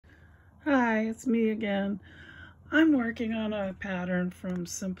Hi, it's me again. I'm working on a pattern from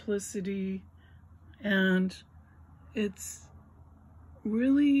Simplicity, and it's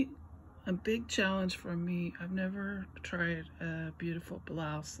really a big challenge for me. I've never tried a beautiful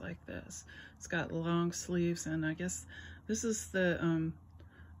blouse like this. It's got long sleeves, and I guess this is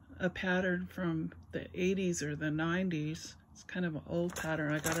a pattern from the 80s or the 90s. It's kind of an old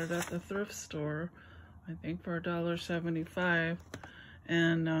pattern. I got it at the thrift store, I think for $1.75,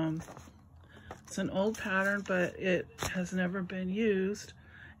 and it's an old pattern, but it has never been used.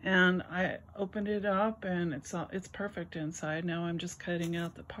 And I opened it up and it's perfect inside. Now I'm just cutting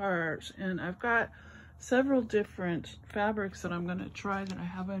out the parts, and I've got several different fabrics that I'm going to try that I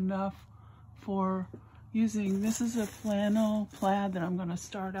have enough for using. This is a flannel plaid that I'm going to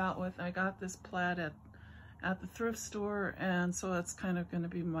start out with. I got this plaid at the thrift store, and so it's kind of going to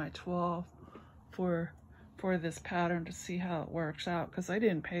be my 12 for this pattern to see how it works out, because I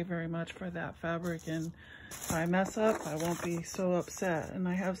didn't pay very much for that fabric, and if I mess up I won't be so upset. And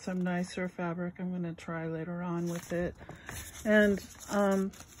I have some nicer fabric I'm going to try later on with it. And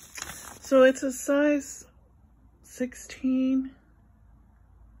so it's a size 16,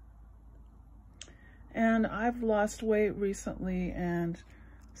 and I've lost weight recently, and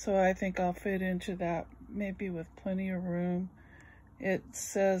so I think I'll fit into that, maybe with plenty of room. It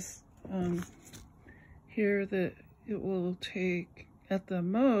says here that it will take at the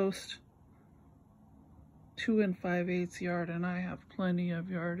most 2 5/8 yard, and I have plenty of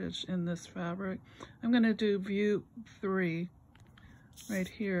yardage in this fabric. I'm going to do view 3 right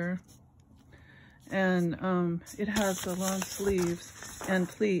here, and it has the long sleeves and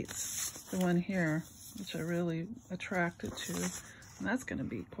pleats, the one here, which I really attracted to, and that's going to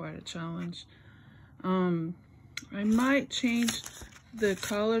be quite a challenge. I might change the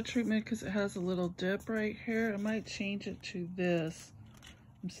collar treatment because it has a little dip right here. I might change it to this.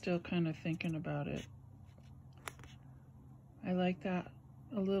 I'm still kind of thinking about it. I like that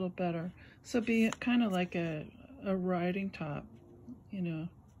a little better. So be kind of like a riding top, you know.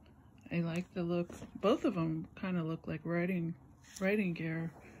 I like the look. Both of them kind of look like riding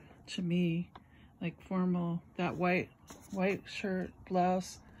gear to me, like formal. That white shirt,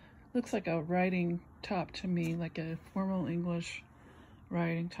 blouse looks like a riding top to me, like a formal English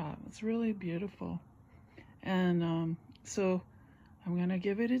riding top. It's really beautiful. And so I'm gonna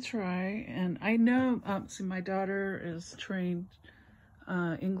give it a try. And I know, see, my daughter is trained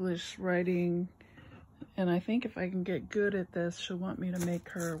English writing, and I think if I can get good at this, she'll want me to make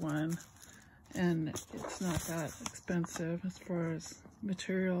her one. And it's not that expensive as far as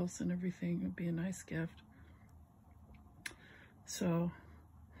materials and everything. It'd be a nice gift. So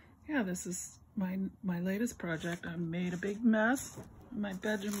yeah, this is my latest project. I made a big mess in my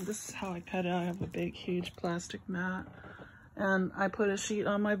bedroom. This is how I cut it. I have a big, huge plastic mat, and I put a sheet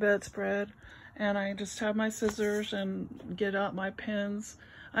on my bedspread, and I just have my scissors and get out my pins.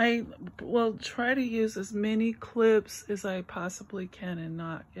 I will try to use as many clips as I possibly can and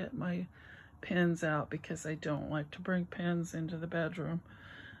not get my pins out, because I don't like to bring pins into the bedroom.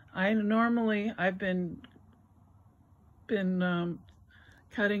 I've been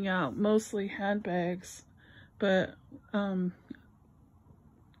cutting out mostly handbags, but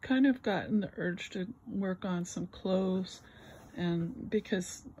kind of gotten the urge to work on some clothes, and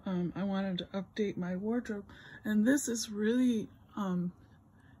because I wanted to update my wardrobe, and this is really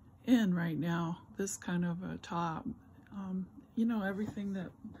in right now, this kind of a top. You know, everything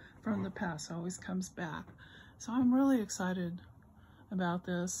that from the past always comes back, so I'm really excited about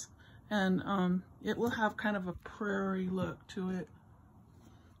this. And it will have kind of a prairie look to it.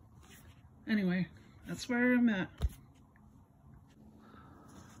 Anyway, that's where I'm at.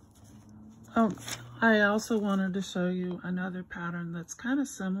 Oh, I also wanted to show you another pattern that's kind of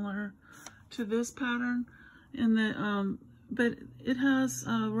similar to this pattern, in that but it has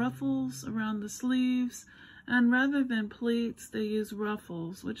ruffles around the sleeves, and rather than pleats they use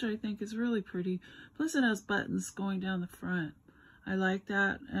ruffles, which I think is really pretty. Plus it has buttons going down the front. I like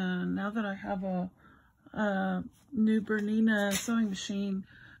that. And now that I have a new Bernina sewing machine,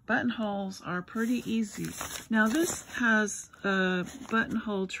 buttonholes are pretty easy. Now this has a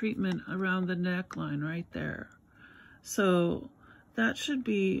buttonhole treatment around the neckline right there. So that should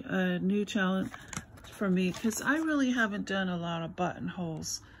be a new challenge for me, because I really haven't done a lot of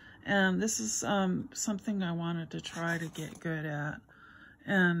buttonholes. And this is something I wanted to try to get good at.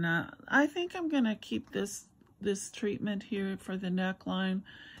 And I think I'm going to keep this treatment here for the neckline.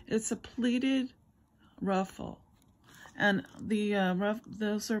 It's a pleated ruffle, and the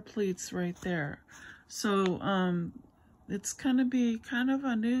those are pleats right there. So it's going to be kind of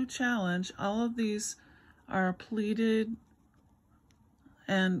a new challenge. All of these are pleated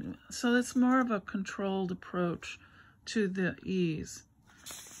And so it's more of a controlled approach to the ease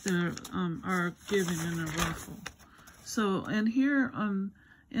that are given in a ruffle. So, and here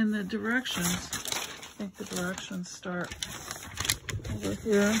in the directions, I think the directions start over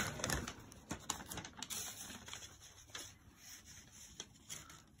here.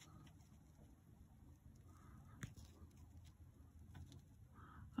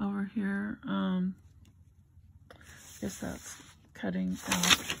 Over here, I guess that's cutting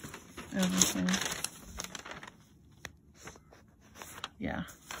out everything. Yeah.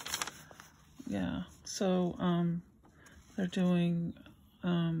 So they're doing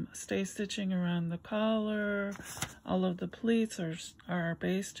stay stitching around the collar. All of the pleats are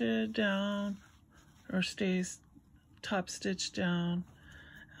basted down or stays top stitched down.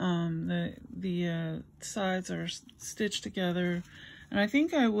 The sides are stitched together, and I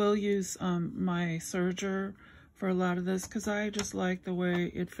think I will use my serger for a lot of this because I just like the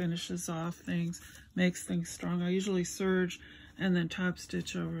way it finishes off things, makes things strong. I usually serge and then top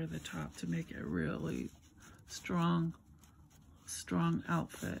stitch over the top to make it really strong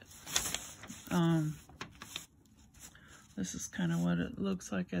outfit. This is kind of what it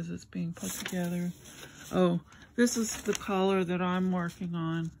looks like as it's being put together. Oh, this is the collar that I'm working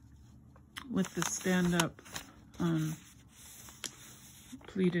on with the stand-up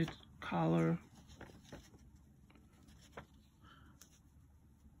pleated collar.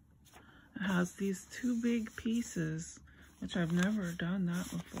 It has these two big pieces, which I've never done that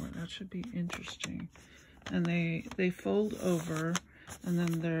before. That should be interesting. And they fold over, and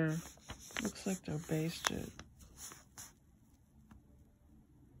then looks like they're basted.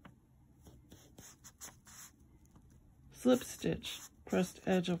 Slip stitch, pressed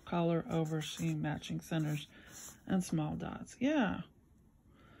edge of collar over seam, matching centers and small dots. Yeah,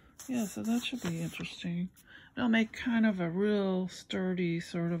 so that should be interesting. It'll make kind of a real sturdy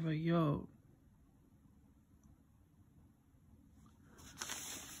sort of a yoke.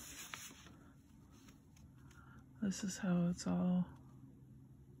 This is how it's all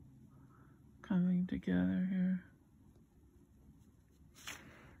coming together here.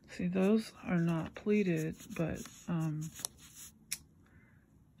 See, those are not pleated, but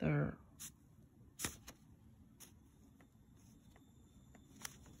they're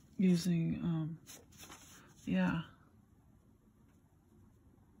using, yeah.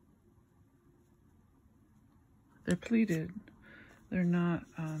 They're pleated. They're not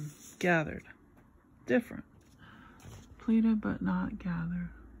gathered. Different. Pleated, but not gathered.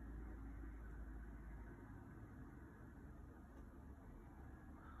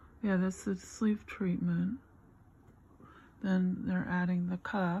 Yeah, that's the sleeve treatment. Then they're adding the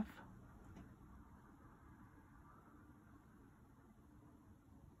cuff.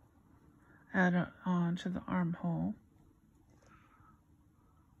 Add it on to the armhole.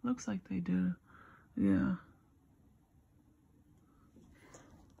 Looks like they did, yeah.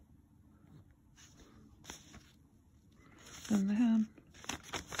 And then,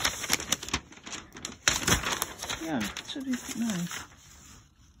 yeah, it should be nice.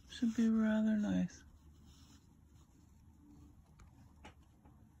 Should be rather nice.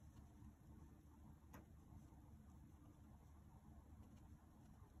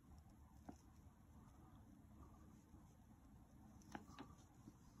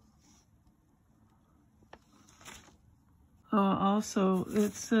 Oh, also,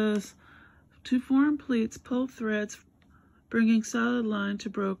 it says, to form pleats, pull threads, bringing solid line to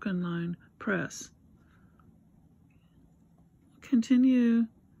broken line, press. Continue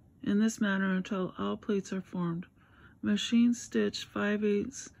in this manner until all pleats are formed. Machine stitch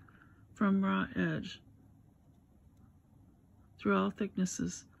 5/8 from raw edge through all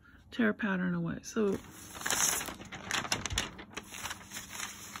thicknesses. Tear pattern away. So,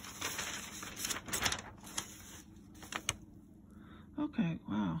 okay,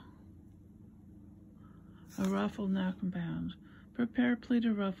 wow. A ruffle neck and band. Prepare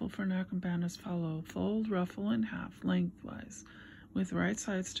pleated ruffle for neck and band as follows. Fold ruffle in half lengthwise with right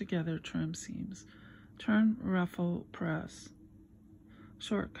sides together, trim seams. Turn ruffle, press.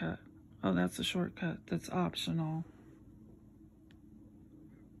 Shortcut. Oh, that's a shortcut. That's optional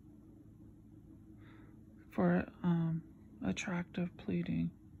for attractive pleating.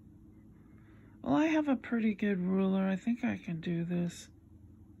 Well, I have a pretty good ruler. I think I can do this.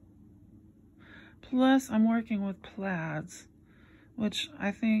 Plus, I'm working with plaids, which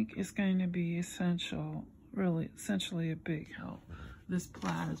I think is going to be essentially a big help. This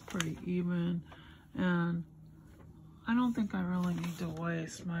plaid is pretty even, and I don't think I really need to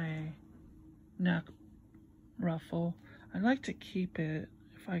waste my neck ruffle. I'd like to keep it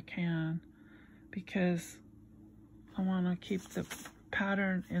if I can, because I want to keep the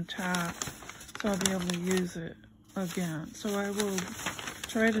pattern intact, so I'll be able to use it again. So I will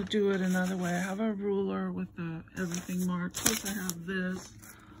try to do it another way. I have a ruler with everything marked. Plus I have this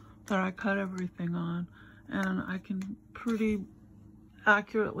that I cut everything on, and I can pretty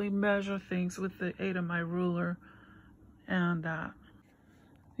accurately measure things with the aid of my ruler and that.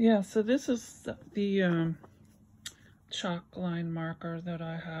 Yeah, so this is the chalk line marker that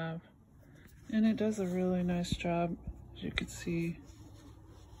I have, and it does a really nice job, as you can see.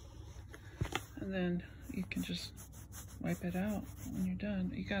 And then you can just wipe it out when you're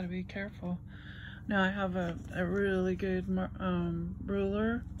done. You got to be careful. Now I have a really good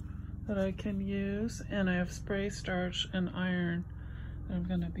ruler that I can use, and I have spray starch and iron that I'm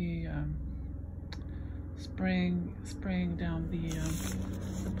going to be spraying down the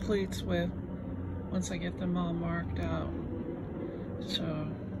pleats with once I get them all marked out. So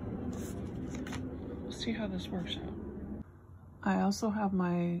we'll see how this works out. I also have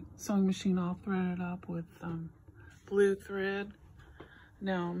my sewing machine all threaded up with blue thread.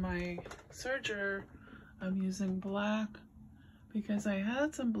 Now my serger, I'm using black because I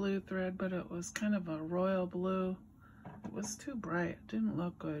had some blue thread, but it was kind of a royal blue. It was too bright, it didn't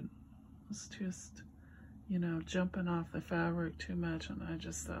look good. It was just, you know, jumping off the fabric too much, and I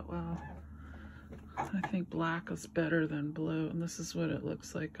just thought, well, I think black is better than blue, and this is what it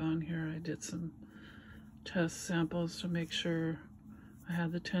looks like on here. I did some test samples to make sure I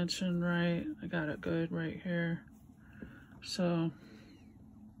had the tension right. I got it good right here. So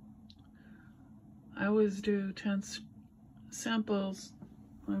I always do 10 samples.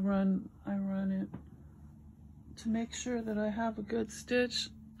 I run it to make sure that I have a good stitch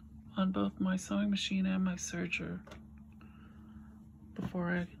on both my sewing machine and my serger before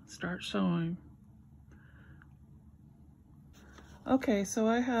I start sewing. Okay, so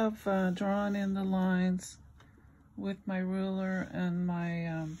I have drawn in the lines with my ruler and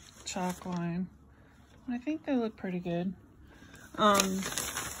my chalk line. I think they look pretty good.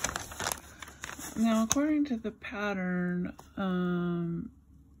 Now, according to the pattern,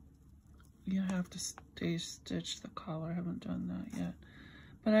 you have to stitch the collar. I haven't done that yet.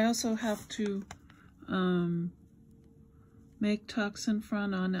 But I also have to make tucks in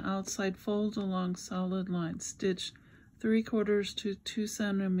front on the outside, fold along solid lines, stitch 3/4 to 2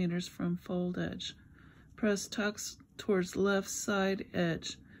 centimeters from fold edge. Press tucks towards left side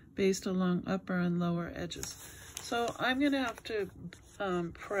edge, based along upper and lower edges. So I'm gonna have to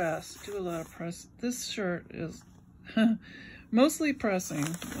do a lot of press. This shirt is mostly pressing.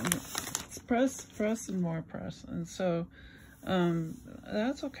 It's press, and more press. And so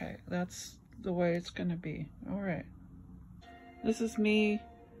that's okay. That's the way it's gonna be. All right. This is me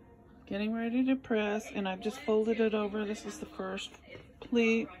getting ready to press, and I've just folded it over. This is the first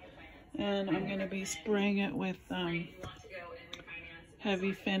pleat, and I'm going to be spraying it with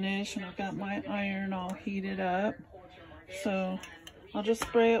heavy finish, and I've got my iron all heated up. So I'll just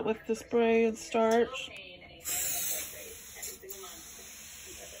spray it with the spray and starch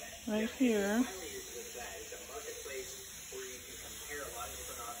right here.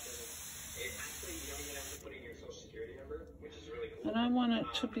 And I want it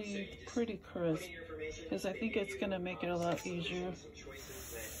to be pretty crisp, because I think it's going to make it a lot easier.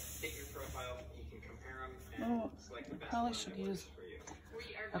 Oh, I probably should use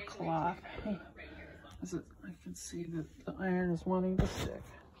a cloth. As I can see that the iron is wanting to stick.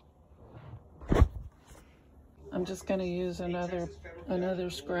 I'm just going to use another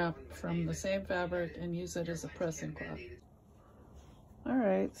scrap from the same fabric and use it as a pressing cloth.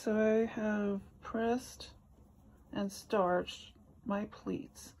 Alright, so I have pressed and starched my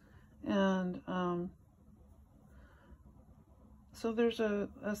pleats, and so there's a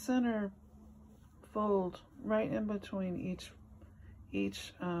center fold right in between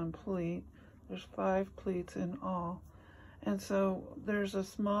each pleat. There's 5 pleats in all, and so there's a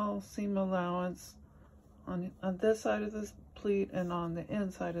small seam allowance on this side of this pleat and on the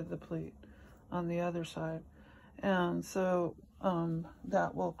inside of the pleat on the other side, and so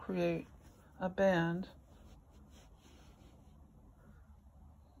that will create a bend.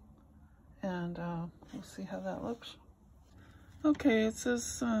 And we'll see how that looks. Okay, it says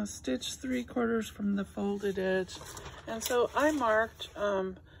stitch 3/4 from the folded edge. And so I marked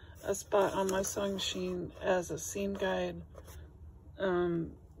a spot on my sewing machine as a seam guide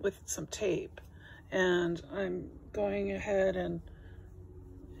with some tape. And I'm going ahead and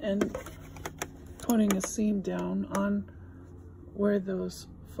putting a seam down on where the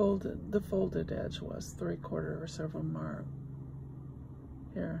folded edge was, 3/4 of a mark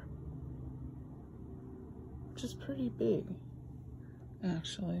here. Which is pretty big,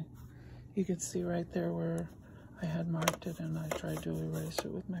 actually. You can see right there where I had marked it and I tried to erase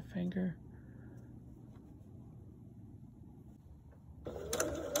it with my finger.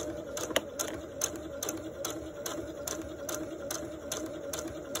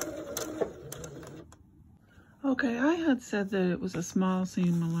 Okay, I had said that it was a small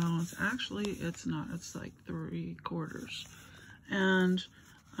seam allowance. Actually, it's not. It's like 3/4. And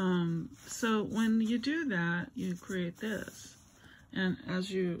so when you do that, you create this. And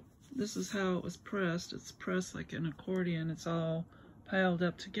this is how it was pressed. It's pressed like an accordion. It's all piled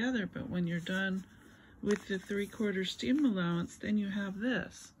up together. But when you're done with the 3/4 seam allowance, then you have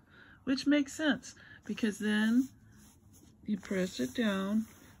this, which makes sense because then you press it down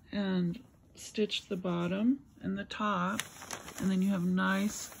and stitch the bottom and the top, and then you have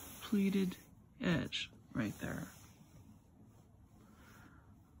nice pleated edge right there.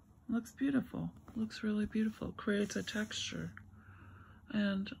 Looks beautiful. Looks really beautiful. Creates a texture,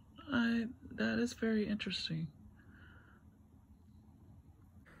 and that is very interesting.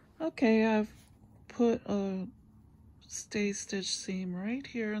 Okay, I've put a stay stitch seam right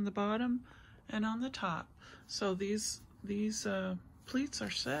here on the bottom and on the top. So these pleats are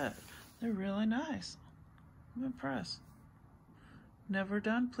set. They're really nice. I'm impressed. Never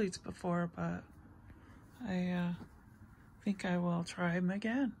done pleats before, but I think I will try them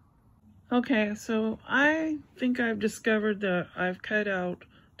again. Okay, so I think I've discovered that I've cut out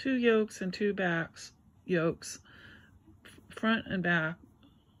 2 yokes and 2 backs yokes, front and back.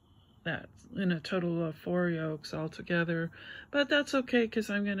 That's in a total of 4 yokes altogether, but that's okay because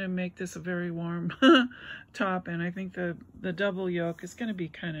I'm going to make this a very warm top, and I think the double yoke is going to be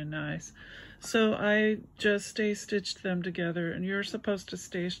kind of nice. So I just stay stitched them together, and you're supposed to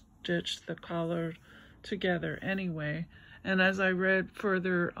stay stitch the collar together anyway. And as I read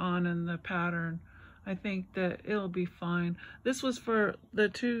further on in the pattern, I think that it'll be fine. This was for the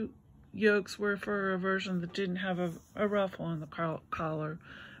 2 yokes were for a version that didn't have a ruffle on the collar,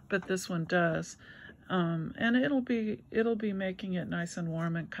 but this one does, and it'll be making it nice and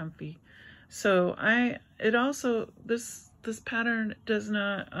warm and comfy. So this pattern does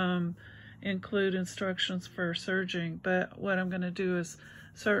not include instructions for serging, but what I'm going to do is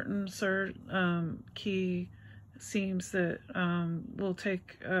certain key seams that will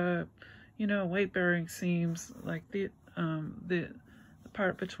take weight bearing seams, like the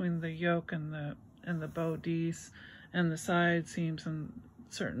part between the yoke and the bodice and the side seams and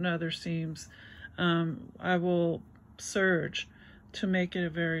certain other seams, I will serge to make it a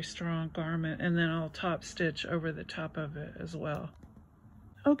very strong garment, and then I'll top stitch over the top of it as well.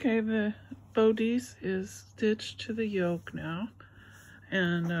 Okay, the bodice is stitched to the yoke now,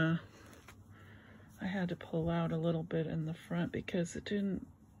 and I had to pull out a little bit in the front because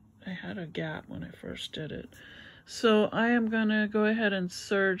I had a gap when I first did it. So I am gonna go ahead and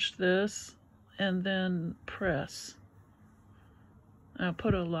serge this and then press. I'll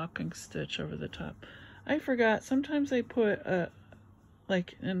put a locking stitch over the top. I forgot, sometimes I put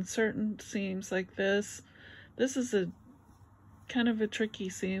like in certain seams like this is a kind of a tricky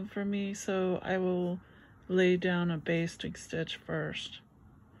seam for me, so I will lay down a basting stitch first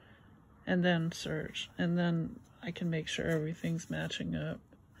and then serge, and then I can make sure everything's matching up.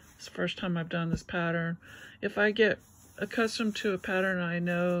 It's the first time I've done this pattern. If I get accustomed to a pattern, I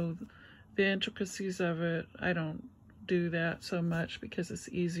know the intricacies of it, I don't do that so much because it's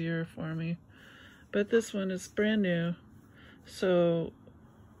easier for me. But this one is brand new, so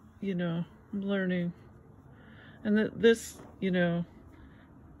I'm learning, and this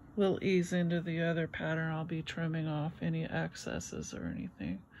will ease into the other pattern. I'll be trimming off any excesses or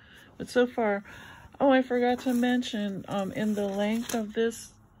anything. But so far, oh, I forgot to mention, in the length of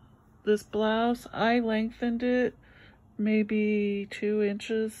this blouse, I lengthened it maybe 2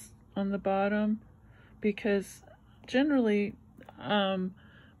 inches on the bottom, because generally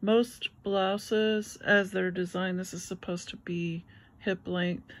most blouses, as they're designed, this is supposed to be hip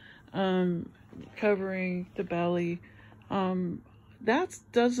length, covering the belly. That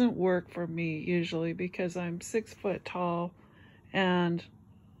doesn't work for me usually because I'm 6 foot tall and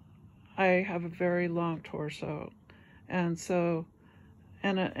I have a very long torso, and so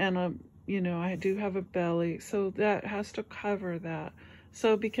I do have a belly, so that has to cover that.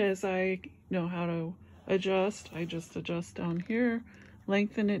 So because I know how to adjust, I just adjust down here,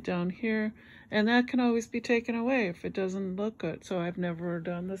 lengthen it down here, and that can always be taken away if it doesn't look good. So I've never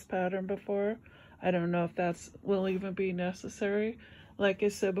done this pattern before. I don't know if will even be necessary. Like I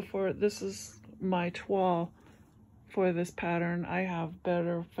said before, this is my toile for this pattern. I have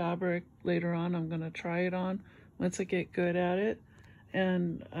better fabric later on. I'm going to try it on once I get good at it,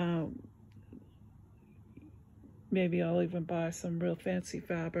 and maybe I'll even buy some real fancy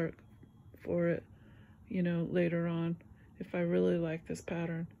fabric for it, you know, later on if I really like this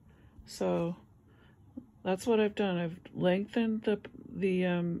pattern. So that's what I've done. I've lengthened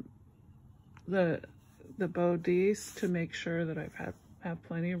the bodice to make sure that have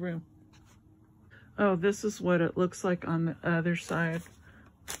plenty of room. Oh, this is what it looks like on the other side.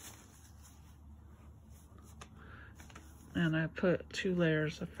 And I put 2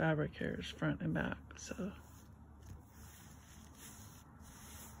 layers of fabric here, front and back. So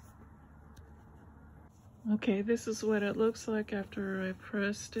okay, this is what it looks like after I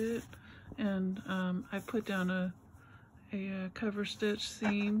pressed it. And I put down a cover stitch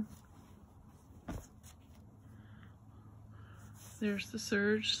seam. There's the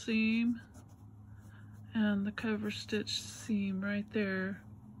serge seam and the cover stitch seam right there.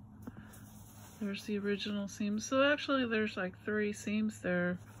 There's the original seam. So actually there's like 3 seams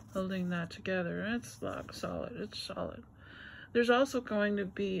there holding that together. It's like solid, it's solid. There's also going to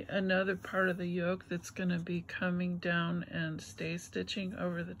be another part of the yoke that's gonna be coming down and stay stitching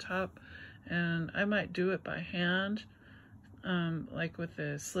over the top. And I might do it by hand, like with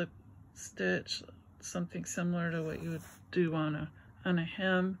a slip stitch, something similar to what you would do on a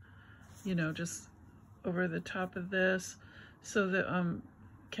hem, you know, just over the top of this, so that I'm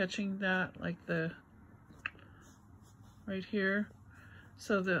catching that like the right here,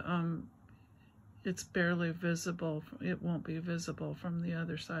 so that it's barely visible. It won't be visible from the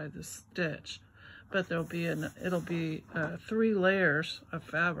other side of the stitch, but it'll be 3 layers of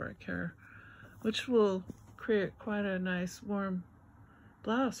fabric here, which will create quite a nice warm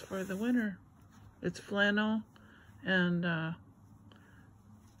blouse for the winter. It's flannel and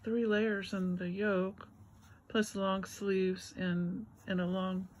 3 layers in the yoke, plus long sleeves and a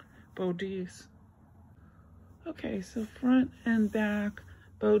long bodice. Okay, so front and back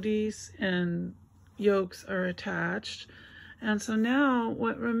bodice and yokes are attached. And so now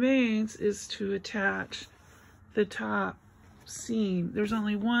what remains is to attach the top seam. There's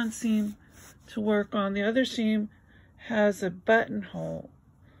only 1 seam to work on. The other seam has a buttonhole.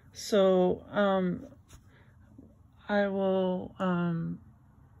 So I will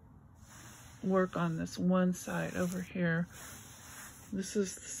work on this one side over here. This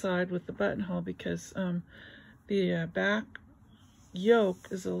is the side with the buttonhole because the back yoke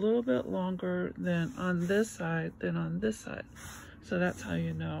is a little bit longer than on this side than on this side. So that's how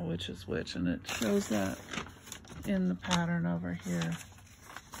you know which is which, and it shows that in the pattern over here.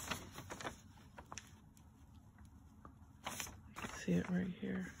 You can see it right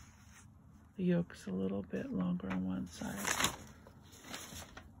here. The yoke's a little bit longer on one side.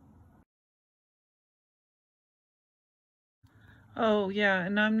 Oh yeah,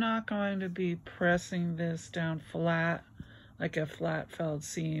 and I'm not going to be pressing this down flat like a flat felled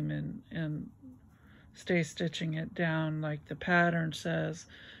seam and stay stitching it down like the pattern says.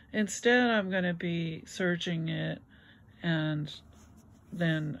 Instead, I'm going to be serging it and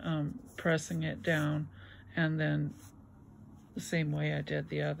then pressing it down, and then the same way I did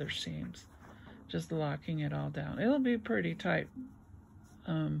the other seams, just locking it all down. It'll be pretty tight,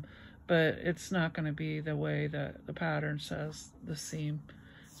 but it's not going to be the way that the pattern says the seam.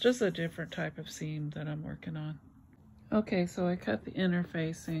 It's just a different type of seam that I'm working on. Okay, so I cut the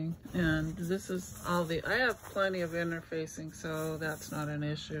interfacing, and this is all I have plenty of interfacing, so that's not an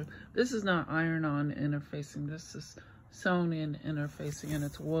issue. This is not iron-on interfacing. This is sewn-in interfacing, and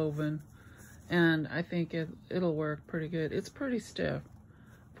it's woven, and I think it'll work pretty good. It's pretty stiff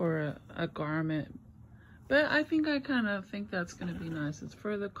for a garment, but I kind of think that's going to be nice. It's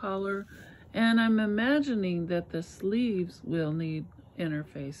for the color, and I'm imagining that the sleeves will need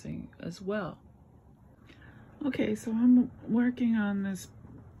interfacing as well. Okay, so I'm working on this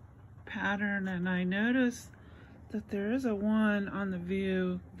pattern, and I noticed that there is a one on the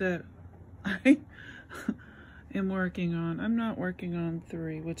view that I am working on. I'm not working on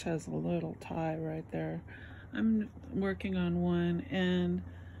 3, which has a little tie right there. I'm working on 1, and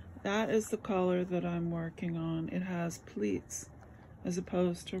that is the color that I'm working on. It has pleats as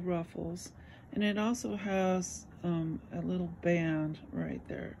opposed to ruffles, and it also has a little band right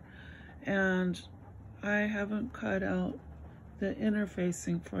there. And I haven't cut out the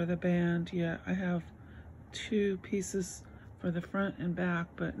interfacing for the band yet. I have 2 pieces for the front and back,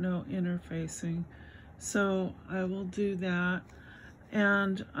 but no interfacing. So I will do that,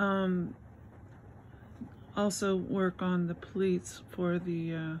 and also work on the pleats for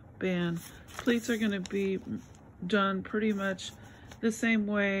the band. Pleats are going to be done pretty much the same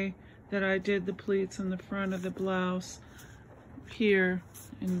way that I did the pleats in the front of the blouse, here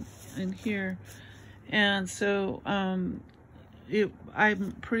and here. And so I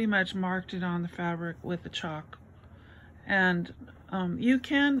pretty much marked it on the fabric with the chalk. And you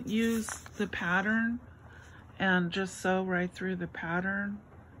can use the pattern and just sew right through the pattern.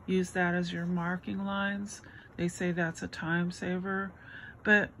 Use that as your marking lines. They say that's a time saver,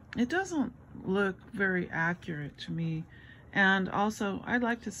 but it doesn't look very accurate to me. And also, I'd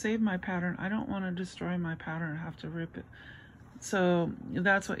like to save my pattern. I don't want to destroy my pattern and have to rip it. So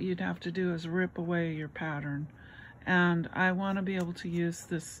that's what you'd have to do, is rip away your pattern. And I want to be able to use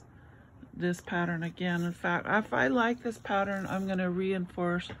this pattern again. In fact, if I like this pattern, I'm going to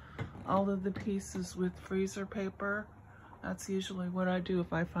reinforce all of the pieces with freezer paper. That's usually what I do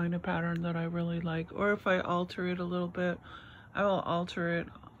if I find a pattern that I really like. Or if I alter it a little bit, I will alter it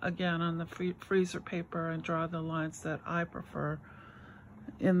again on the freezer paper and draw the lines that I prefer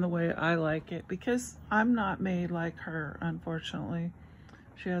in the way I like it, because I'm not made like her, unfortunately.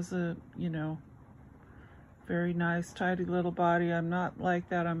 She has a, you know, very nice, tidy little body. I'm not like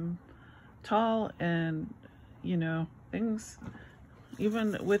that. I'm tall, and, you know, things,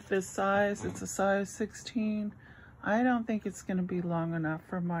 even with this size, it's a size 16. I don't think it's going to be long enough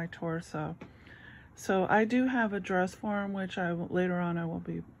for my torso. So I do have a dress form, which later on I will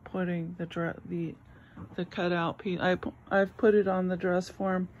be putting the cutout piece. I've put it on the dress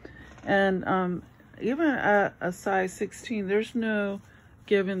form, and even at a size 16, there's no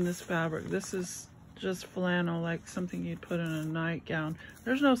give in this fabric. This is just flannel, like something you'd put in a nightgown.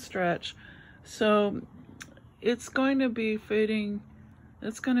 There's no stretch, so it's going to be fitting.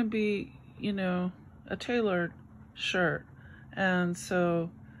 It's going to be, you know, a tailored shirt, and so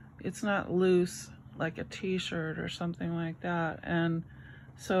it's not loose like a t-shirt or something like that. And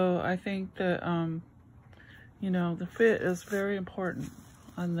so I think that you know, the fit is very important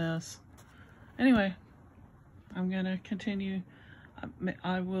on this. Anyway, I'm gonna continue.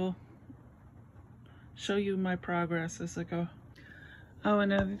 I will show you my progress as I go. Oh,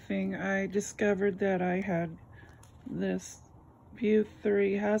 another thing, I discovered that I had this View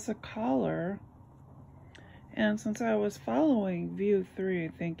 3 has a collar, and since I was following View 3,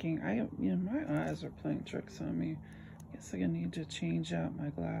 thinking, you know, my eyes are playing tricks on me. I guess I need to change out my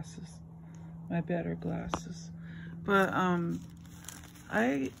glasses, my better glasses. But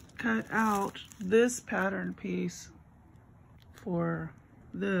I cut out this pattern piece for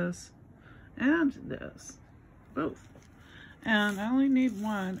this and this, both. And I only need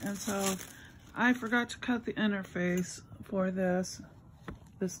one, and so I forgot to cut the interface for this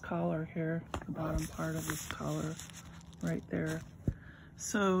collar here, the bottom part of this collar right there.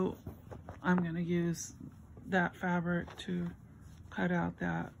 So I'm going to use that fabric to cut out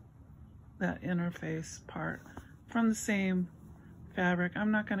that interface part from the same fabric.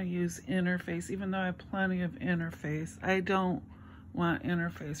 I'm not going to use interface, even though I have plenty of interface. I don't want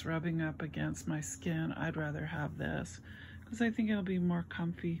interface rubbing up against my skin. I'd rather have this because I think it'll be more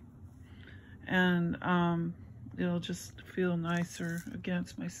comfy, and it'll just feel nicer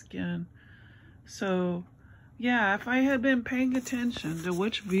against my skin. So yeah, if I had been paying attention to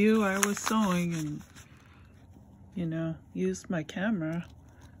which view I was sewing and, you know, used my camera,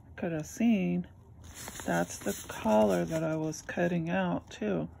 could have seen that's the collar that I was cutting out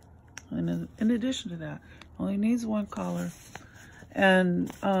too. And in addition to that, only needs one collar, and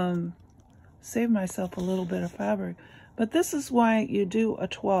save myself a little bit of fabric. But this is why you do a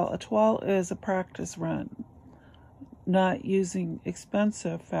toile. A toile is a practice run, not using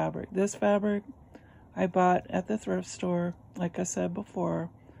expensive fabric. This fabric I bought at the thrift store, like I said before,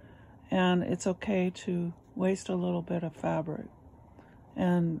 and it's okay to waste a little bit of fabric.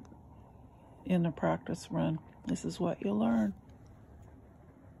 And in a practice run, this is what you'll learn.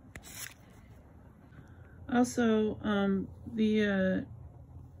 Also, the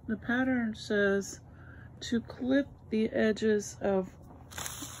pattern says to clip the edges of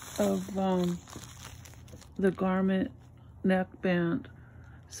the garment neckband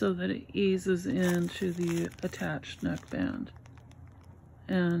so that it eases into the attached neckband,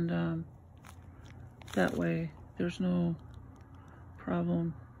 and that way there's no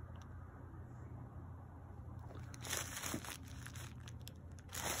problem.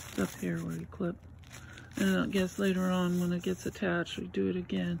 Up here where you clip, and I guess later on when it gets attached we do it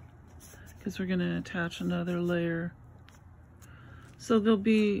again, because we're going to attach another layer. So there'll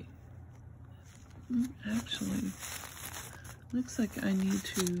be, actually looks like I need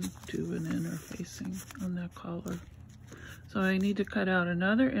to do an interfacing on that collar, so I need to cut out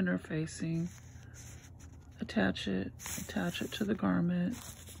another interfacing, attach it to the garment,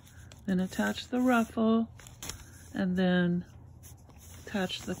 then attach the ruffle, and then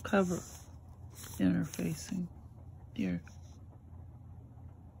attach the cover interfacing here,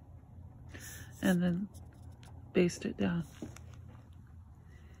 and then baste it down.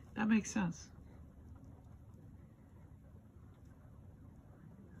 That makes sense.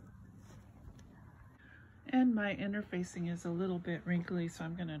 And my interfacing is a little bit wrinkly, so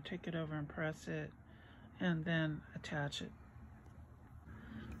I'm going to take it over and press it and then attach it.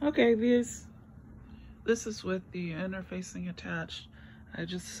 Okay, this is with the interfacing attached. I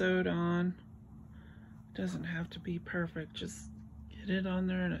just sewed on. Doesn't have to be perfect, just get it on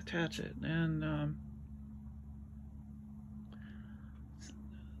there and attach it. And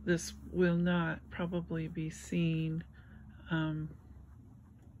this will not probably be seen, the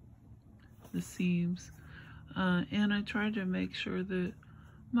seams. And I tried to make sure that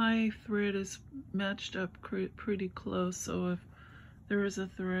my thread is matched up pretty close, so if there is a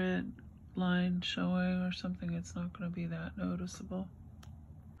thread line showing or something, it's not going to be that noticeable.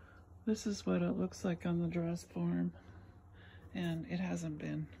 This is what it looks like on the dress form, and it hasn't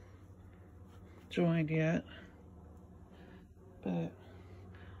been joined yet, but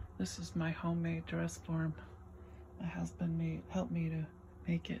this is my homemade dress form. My husband helped me to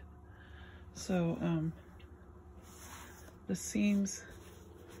make it. So the seams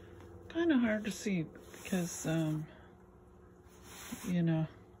kind of hard to see because you know,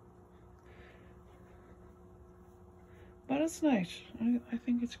 but it's nice. I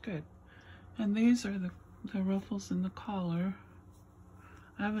think it's good. And these are the ruffles in the collar.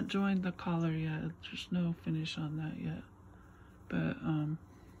 I haven't joined the collar yet. There's no finish on that yet, but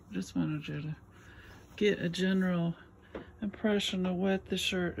just wanted you to get a general impression of what the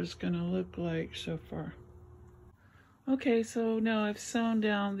shirt is going to look like so far. Okay, so now I've sewn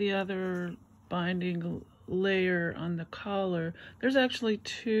down the other binding layer on the collar. There's actually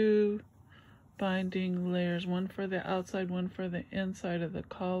two binding layers, one for the outside, one for the inside of the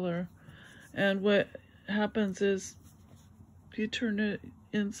collar. And what happens is if you turn it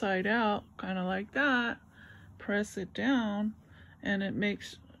inside out, kind of like that, press it down, and it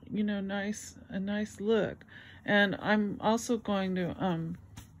makes, you know, a nice look. And I'm also going to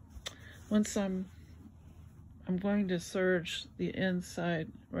once I'm going to serge the inside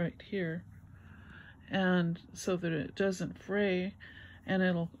right here, and so that it doesn't fray, and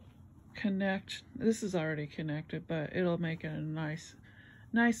it'll connect. This is already connected, but it'll make it a nice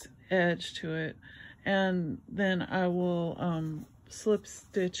edge to it. And then I will slip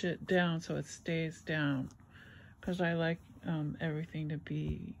stitch it down so it stays down, because I like everything to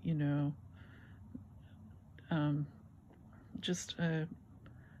be, you know, just a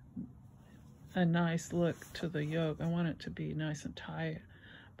nice look to the yoke. I want it to be nice and tight,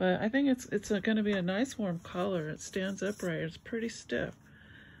 but I think it's going to be a nice warm collar. It stands upright. It's pretty stiff,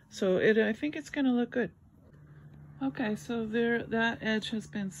 so I think it's going to look good. Okay, so there, that edge has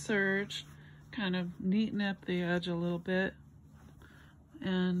been serged, kind of neaten up the edge a little bit,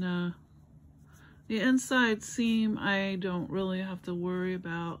 and the inside seam I don't really have to worry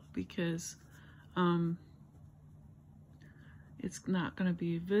about because it's not going to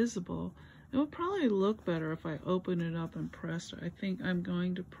be visible. It would probably look better if I open it up and press it. I think I'm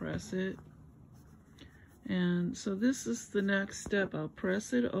going to press it. And so this is the next step. I'll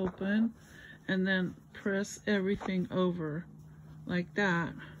press it open and then press everything over like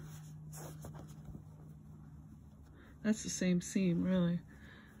that. That's the same seam, really.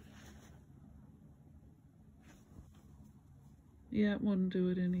 Yeah, it wouldn't do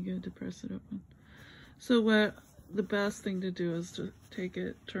it any good to press it open. So what the best thing to do is to take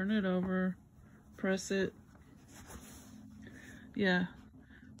it, turn it over, press it. Yeah,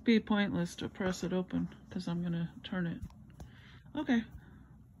 be pointless to press it open because I'm gonna turn it.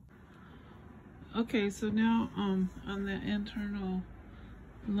 Okay, so now on the internal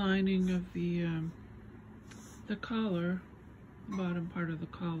lining of the collar, bottom part of the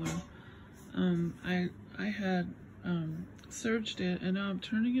collar, I had serged it, and now I'm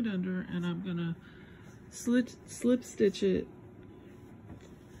turning it under, and I'm gonna slip stitch it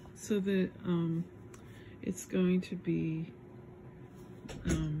so that it's going to be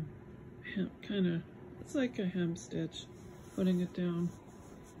kind of, it's like a hem stitch, putting it down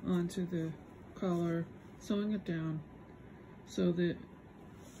onto the collar, sewing it down so that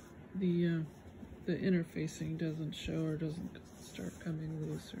the interfacing doesn't show or doesn't start coming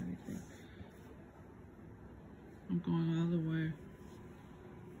loose or anything. I'm going all the way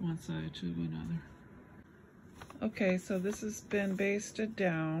one side to another. Okay, so this has been basted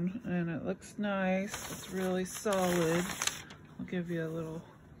down and it looks nice. It's really solid. I'll give you a little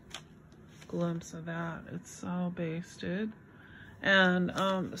glimpse of that. It's all basted. And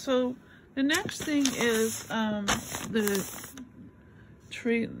so the next thing is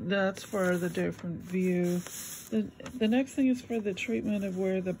that's for the different view. The next thing is for the treatment of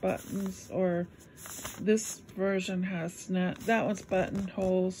where the buttons, or this version has that one's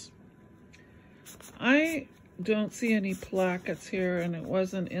buttonholes. I don't see any plackets here, and it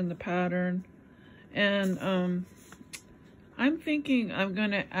wasn't in the pattern, And I'm thinking I'm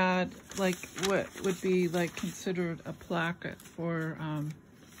gonna add like what would be like considered a placket for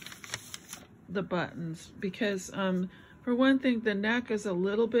the buttons, because for one thing, the neck is a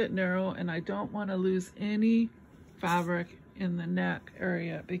little bit narrow and I don't want to lose any fabric in the neck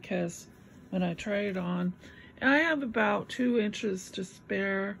area, because when I try it on, I have about 2 inches to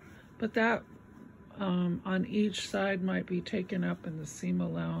spare, but that on each side might be taken up in the seam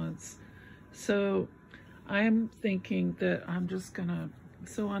allowance. So I'm thinking that I'm just gonna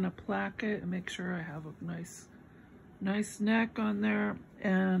sew on a placket and make sure I have a nice neck on there,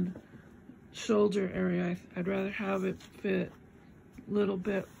 and shoulder area. I'd rather have it fit a little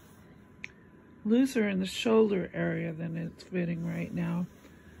bit looser in the shoulder area than it's fitting right now.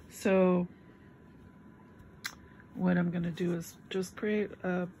 So what I'm going to do is just create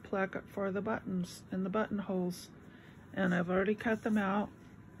a placket for the buttons and the buttonholes, and I've already cut them out,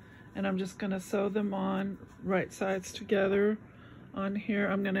 and I'm just going to sew them on right sides together on here.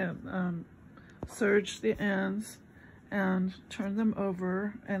 I'm going to serge the ends and turn them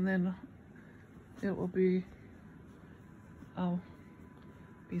over, and then it will be, I'll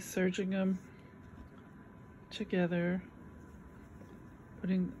be serging them together,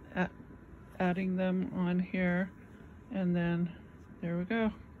 adding them on here, and then there we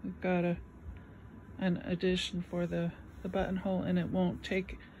go. We've got an addition for the buttonhole, and it won't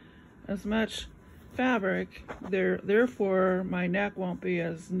take as much fabric. Therefore, my neck won't be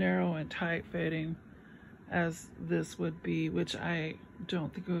as narrow and tight fitting as this would be, which I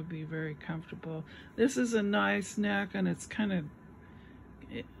don't think it would be very comfortable. This is a nice neck, and it's kind of,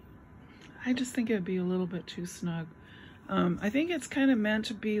 I just think it would be a little bit too snug. I think it's kind of meant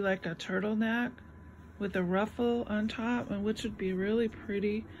to be like a turtleneck with a ruffle on top, and which would be really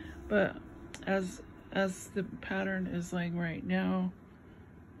pretty, but as the pattern is laying right now,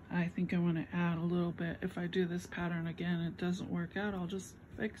 I think I want to add a little bit. If I do this pattern again and it doesn't work out, I'll just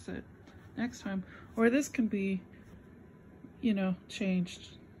fix it next time. Or this can be, you know,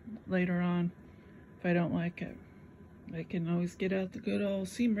 changed later on if I don't like it. I can always get out the good old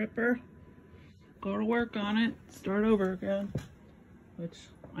seam ripper, go to work on it, start over again, which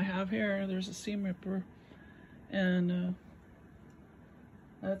I have here. There's a seam ripper, and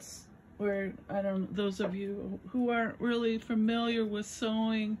that's where, I don't, those of you who aren't really familiar with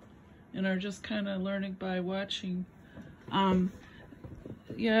sewing and are just kind of learning by watching,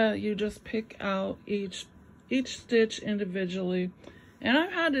 yeah, you just pick out each stitch individually. And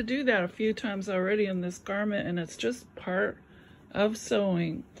I've had to do that a few times already in this garment, and it's just part of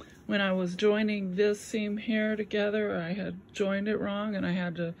sewing. When I was joining this seam here together, I had joined it wrong, and I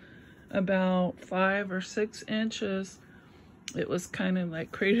had to, about 5 or 6 inches, it was kind of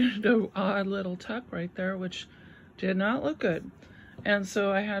like created an odd little tuck right there, which did not look good. And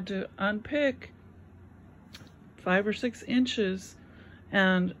so I had to unpick 5 or 6 inches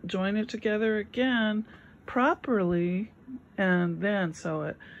and join it together again properly, and then sew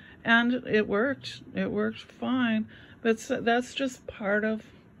it. And it worked fine. But that's just part of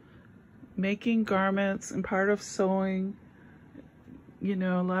making garments and part of sewing. You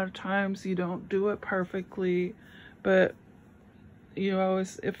know, a lot of times you don't do it perfectly, but you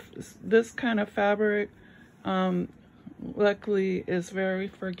always, if this kind of fabric luckily is very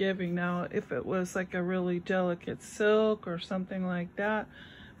forgiving. Now if it was like a really delicate silk or something like that,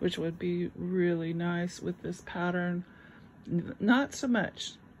 which would be really nice with this pattern, not so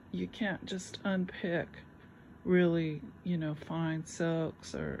much. You can't just unpick really, you know, fine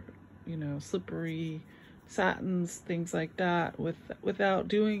silks or, you know, slippery satins, things like that, without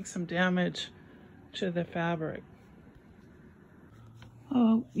doing some damage to the fabric.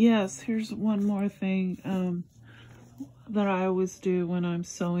 Oh yes, here's one more thing that I always do when I'm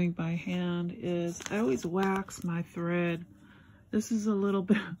sewing by hand is I always wax my thread. This is a little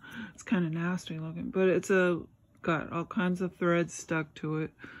bit, it's kind of nasty looking, but it's got all kinds of threads stuck to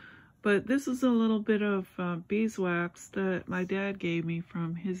it. But this is a little bit of beeswax that my dad gave me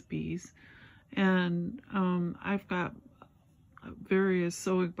from his bees. And I've got various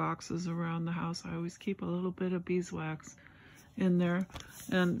sewing boxes around the house. I always keep a little bit of beeswax in there.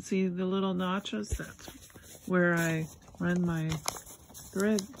 And see the little notches? That's where I run my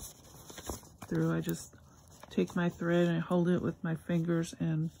thread through. I just take my thread and I hold it with my fingers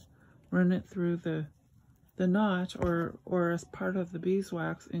and run it through the notch or as part of the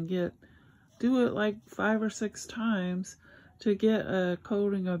beeswax, and do it like 5 or 6 times to get a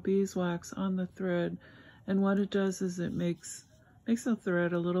coating of beeswax on the thread. And what it does is it makes the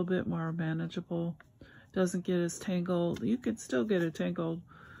thread a little bit more manageable. Doesn't get as tangled. You can still get it tangled.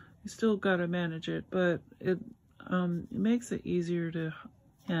 You still got to manage it, but it makes it easier to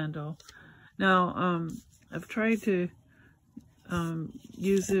handle. Now, I've tried to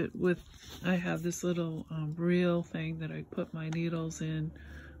use it with, I have this little reel thing that I put my needles in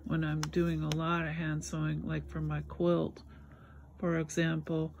when I'm doing a lot of hand sewing, like for my quilt, for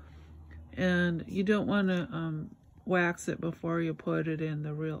example. And you don't want to wax it before you put it in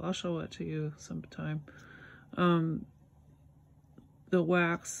the reel. I'll show it to you sometime. The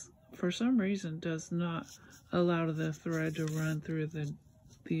wax, for some reason, does not allow the thread to run through the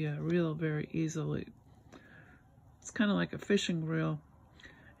reel very easily. It's kind of like a fishing reel,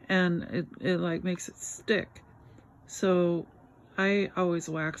 and it like makes it stick. So I always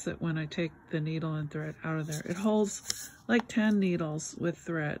wax it when I take the needle and thread out of there. It holds like 10 needles with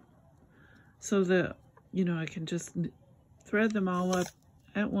thread, so that, you know, I can just thread them all up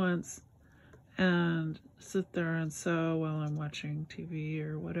at once and sit there and sew while I'm watching TV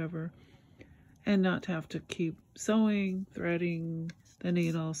or whatever, and not have to keep sewing, threading the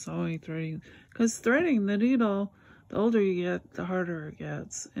needle, sewing, threading, because threading the needle, the older you get, the harder it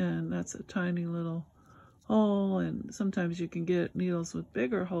gets, and that's a tiny little hole. And sometimes you can get needles with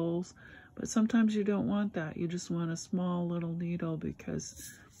bigger holes, but sometimes you don't want that. You just want a small little needle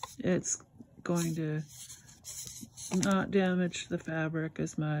because it's going to not damage the fabric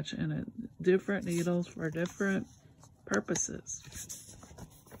as much, and different needles for different purposes.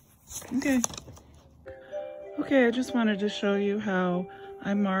 Okay, I just wanted to show you how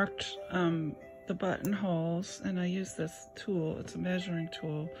I marked the buttonholes, and I use this tool. It's a measuring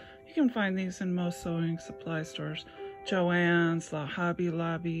tool. You can find these in most sewing supply stores, Joann's, Hobby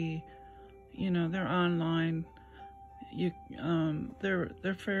Lobby. You know, they're online.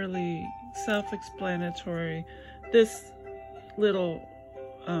 They're fairly self-explanatory. This little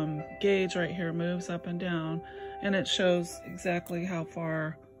gauge right here moves up and down, and it shows exactly how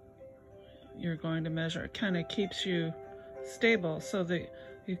far you're going to measure. It kind of keeps you stable so that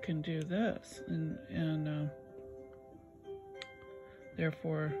you can do this, and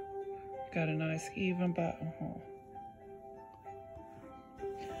therefore got a nice even buttonhole.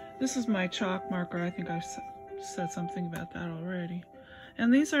 This is my chalk marker. I think I've said something about that already.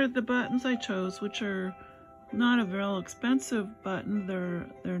 And these are the buttons I chose, which are not a real expensive button.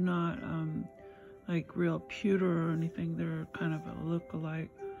 They're not like real pewter or anything. They're kind of a look-alike,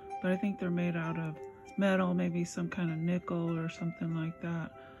 but I think they're made out of metal, maybe some kind of nickel or something like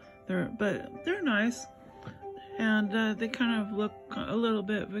that. But they're nice, and they kind of look a little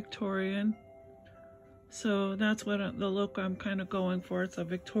bit Victorian. So that's what the look I'm kind of going for. It's a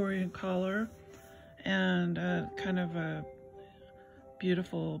Victorian collar and kind of a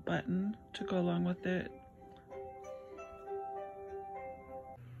beautiful button to go along with it.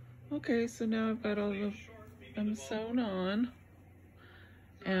 Okay, so now I've got all of them sewn on,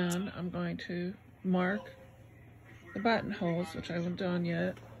 and I'm going to mark the buttonholes, which I haven't done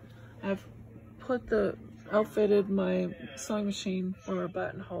yet. I've outfitted my sewing machine for a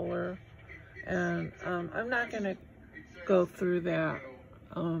buttonholer, and I'm not going to go through that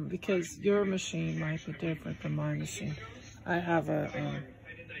because your machine might be different than my machine. I have a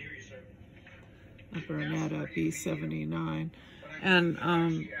Bernetta B79,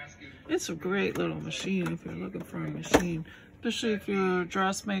 and it's a great little machine if you're looking for a machine, especially if you're a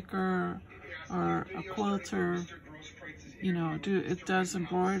dressmaker or a quilter. You know, it does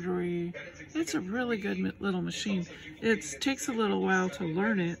embroidery. It's a really good little machine. It takes a little while to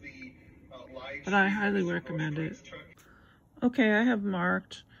learn it, but I highly recommend it. Okay, I have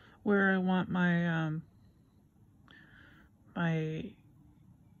marked where I want my my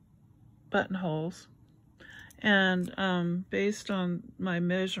buttonholes, and based on my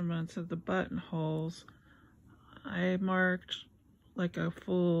measurements of the buttonholes, I marked like a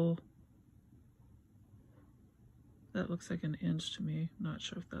full, that looks like an inch to me. Not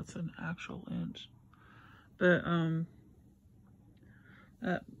sure if that's an actual inch, but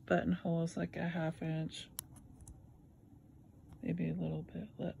that buttonhole is like a ½ inch, maybe a little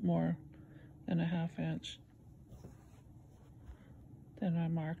bit more than a ½ inch. Then I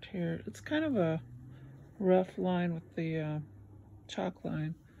marked here. It's kind of a rough line with the chalk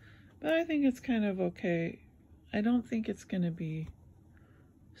line, but I think it's kind of okay. I don't think it's going to be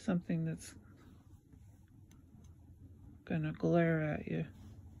something that's gonna glare at you.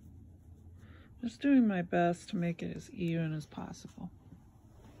 Just doing my best to make it as even as possible.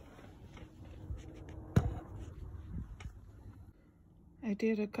 I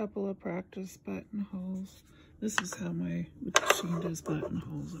did a couple of practice buttonholes. This is how my machine does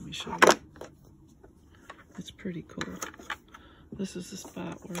buttonholes. Let me show you. It's pretty cool. This is the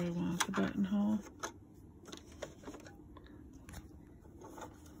spot where I want the buttonhole.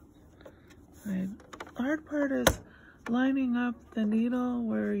 The hard part is lining up the needle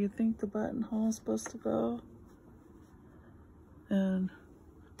where you think the buttonhole is supposed to go and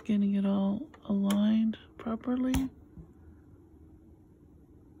getting it all aligned properly.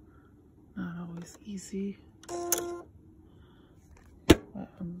 Not always easy, but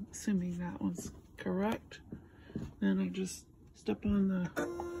I'm assuming that one's correct. Then I just step on the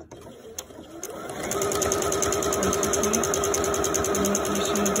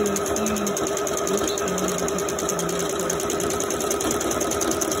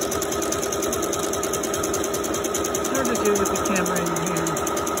hard to do with the camera in your hand.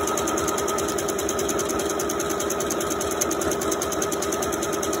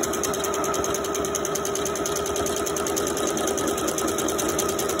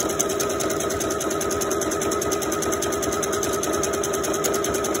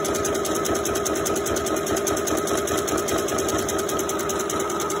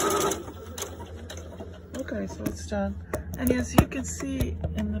 Okay, so it's done. And as you can see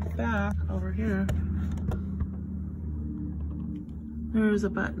in the back over here, there is a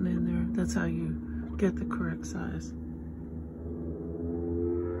button in there. That's how you get the correct size.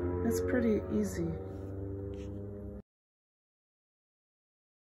 It's pretty easy.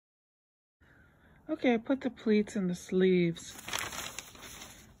 Okay, I put the pleats in the sleeves,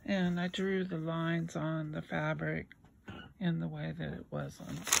 and I drew the lines on the fabric in the way that it was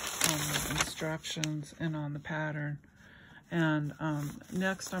on the instructions and on the pattern. And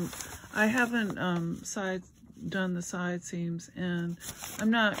next, I haven't done the side seams, and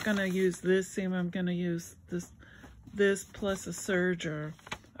I'm not gonna use this seam. I'm gonna use this plus a serger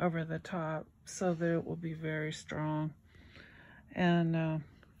over the top so that it will be very strong. And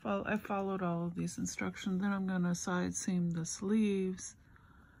I followed all of these instructions. Then I'm gonna side seam the sleeves,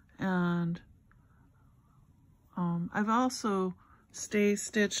 and I've also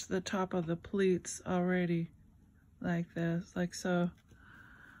stitched the top of the pleats already, like this, like so.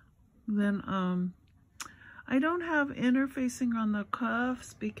 Then I don't have interfacing on the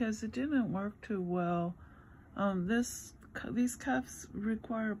cuffs because it didn't work too well. These cuffs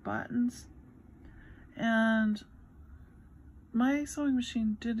require buttons, and my sewing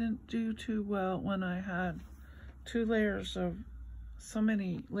machine didn't do too well when I had so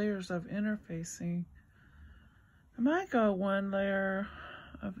many layers of interfacing. I might go one layer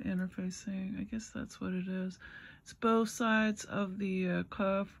of interfacing. I guess that's what it is. It's both sides of the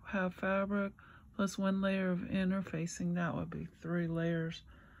cuff have fabric plus one layer of interfacing. That would be 3 layers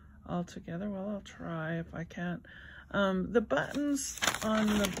altogether. Well, I'll try if I can't. The buttons on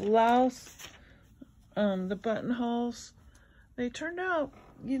the blouse, the buttonholes, they turned out,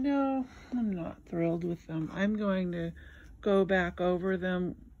 you know, I'm not thrilled with them. I'm going to go back over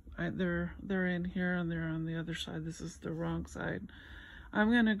them. They're in here and they're on the other side. This is the wrong side. I'm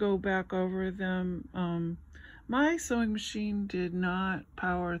going to go back over them. My sewing machine did not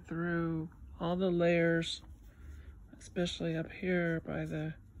power through all the layers, especially up here by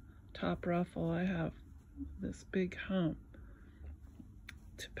the top ruffle. I have this big hump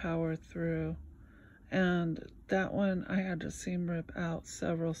to power through, and that one I had to seam rip out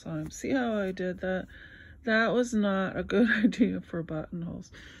several times. See how I did that? That was not a good idea for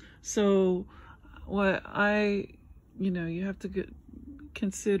buttonholes. So you have to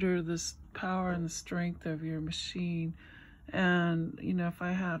consider this power and the strength of your machine. And, if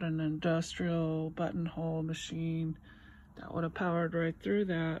I had an industrial buttonhole machine, that would have powered right through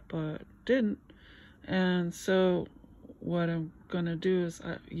that, but didn't. And so what I'm going to do is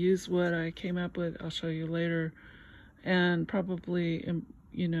use what I came up with, I'll show you later, and probably,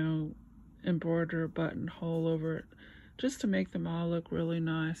 embroider a buttonhole over it, just to make them all look really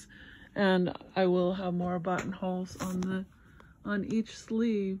nice. And I will have more buttonholes on each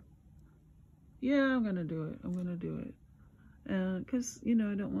sleeve. Yeah, I'm gonna do it. And because I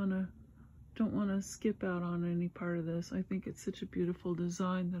don't want to skip out on any part of this. I think it's such a beautiful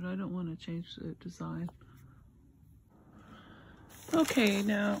design that I don't want to change the design. Okay,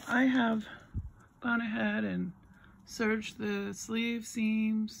 now I have gone ahead and serged the sleeve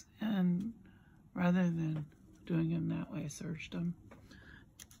seams, and rather than doing them that way, I serged them.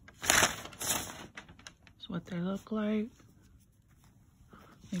 That's what they look like. I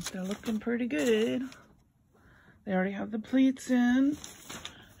think they're looking pretty good. They already have the pleats in,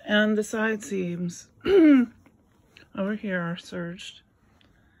 and the side seams over here are serged.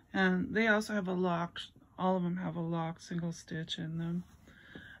 And they also have a lock. All of them have a lock single stitch in them.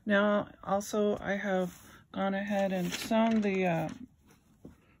 Now, also, I have gone ahead and sewn the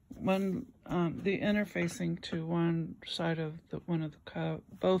interfacing to one side of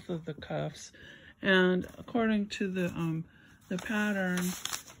both of the cuffs. And according to the pattern,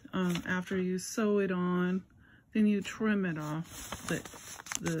 after you sew it on, then you trim it off,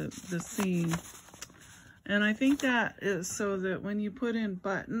 the seam. And I think that is so that when you put in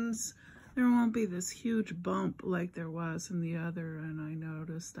buttons, there won't be this huge bump like there was in the other. And I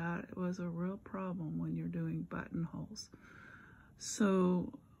noticed that it was a real problem when you're doing buttonholes.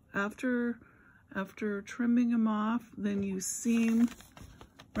 So after trimming them off, then you seam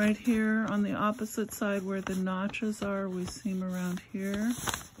right here on the opposite side where the notches are. We seam around here,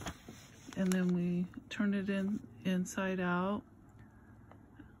 and then we turn it inside out.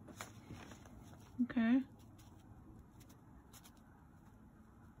 Okay.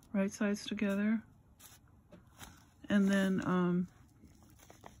 Right sides together, and then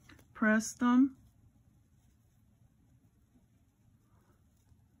press them.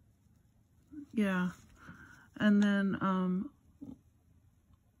 Yeah, and then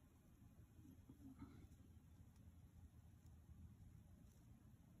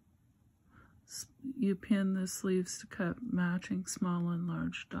you pin the sleeves to cut matching small and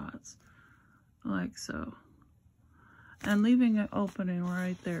large dots, like so. And leaving an opening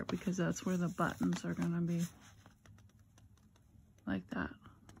right there because that's where the buttons are going to be, like that.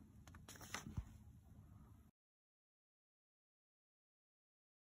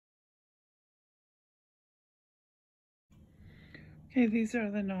 Okay, these are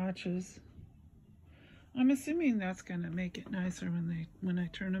the notches. I'm assuming that's going to make it nicer when I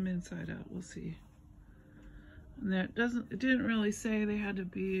turn them inside out. We'll see. And it didn't really say they had to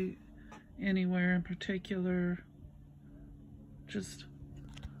be anywhere in particular. Just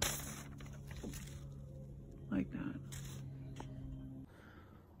like that.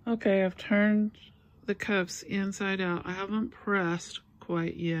 Okay, I've turned the cuffs inside out. I haven't pressed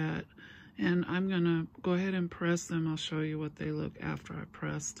quite yet, and I'm gonna go ahead and press them. I'll show you what they look after I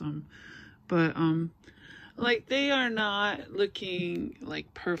pressed them. But like, they are not looking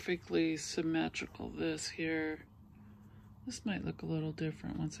like perfectly symmetrical. This might look a little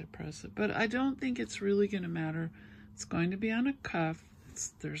different once I press it, but I don't think it's really gonna matter. It's going to be on a cuff.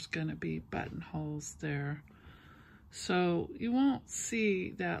 There's going to be buttonholes there. So you won't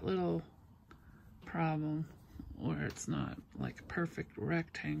see that little problem where it's not like a perfect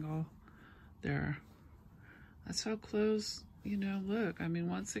rectangle there. That's how clothes, you know, look. I mean,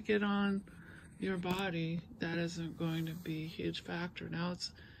 once they get on your body, that isn't going to be a huge factor. Now,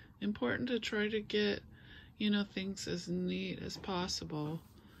 it's important to try to get, you know, things as neat as possible.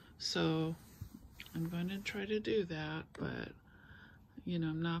 So I'm going to try to do that, but, you know,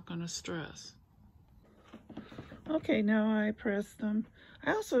 I'm not going to stress. Okay, now I press them.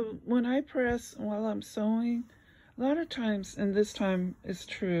 I also, when I press while I'm sewing, a lot of times, and this time is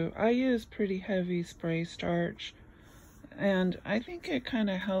true, I use pretty heavy spray starch, and I think it kind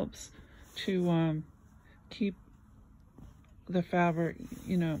of helps to keep the fabric,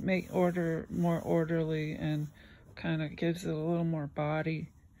 you know, make more orderly, and kind of gives it a little more body.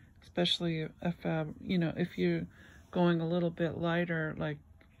 Especially you know, if you're going a little bit lighter, like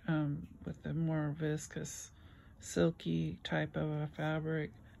with the more viscous, silky type of a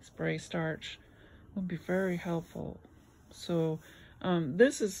fabric, spray starch will be very helpful. So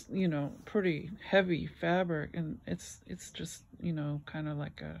this is, you know, pretty heavy fabric, and it's just, you know, kind of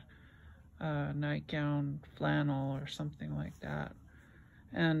like a nightgown flannel or something like that.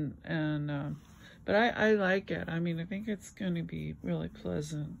 But I like it. I mean, I think it's going to be really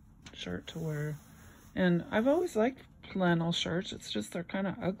pleasant shirt to wear. And I've always liked flannel shirts. It's just they're kind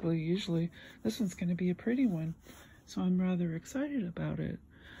of ugly usually. This one's going to be a pretty one, so I'm rather excited about it.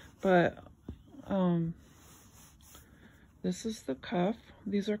 But this is the cuff.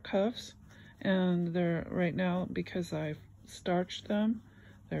 These are cuffs, and they're right now, because I've starched them,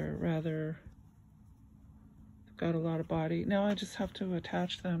 they're rather got a lot of body. Now I just have to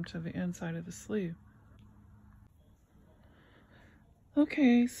attach them to the inside of the sleeve.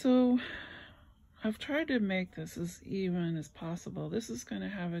 Okay, so I've tried to make this as even as possible. This is going to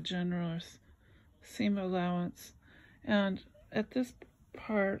have a generous seam allowance, and at this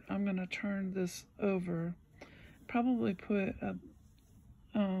part I'm going to turn this over, probably put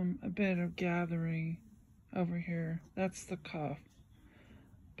a bit of gathering over here. That's the cuff,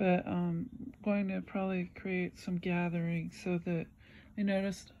 but I'm going to probably create some gathering so that I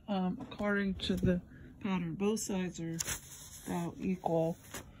noticed according to the pattern both sides are about equal,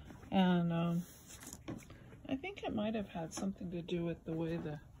 and I think it might have had something to do with the way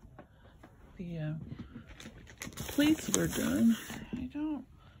the pleats were done. I don't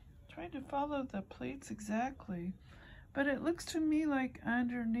try to follow the pleats exactly, but it looks to me like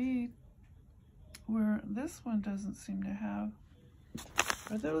underneath, where this one doesn't seem to have,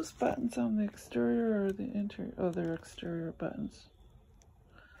 are those buttons on the exterior or the interior? Oh, they're exterior buttons.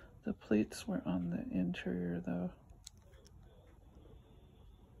 The pleats were on the interior though.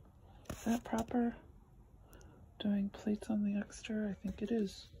 Is that proper? Doing pleats on the exterior? I think it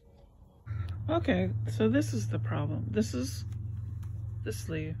is. Okay, so this is the problem. This is the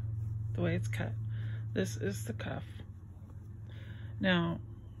sleeve, the way it's cut. This is the cuff. Now,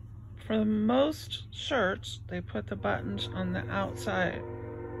 for most shirts, they put the buttons on the outside.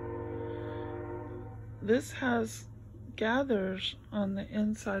 This has gathers on the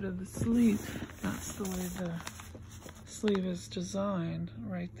inside of the sleeve. That's the way the sleeve is designed.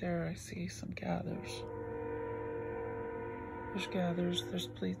 Right there, I see some gathers. There's gathers, there's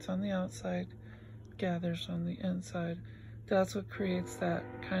pleats on the outside, gathers on the inside. That's what creates that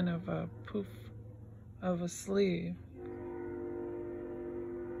kind of a poof of a sleeve.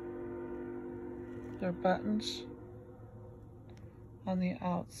 There are buttons on the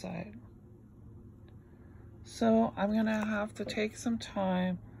outside. So I'm gonna have to take some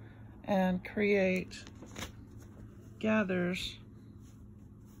time and create gathers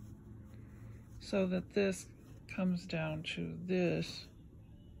so that this comes down to this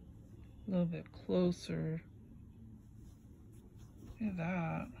a little bit closer. Look at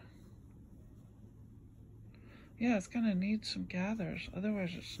that. Yeah, it's gonna need some gathers,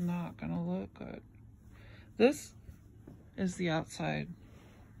 otherwise it's not gonna look good. This is the outside.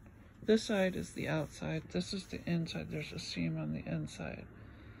 This side is the outside. This is the inside. There's a seam on the inside.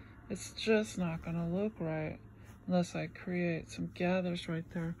 It's just not gonna look right unless I create some gathers right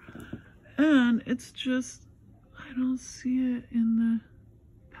there. And it's just, I don't see it in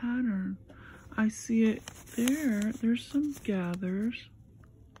the pattern. I see it there. There's some gathers.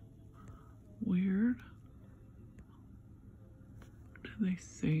 Weird. Do they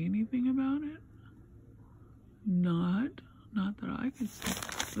say anything about it? Not that I can see.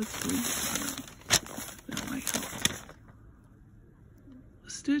 Let's read the pattern. That might help.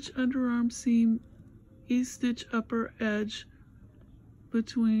 Stitch underarm seam, E-stitch upper edge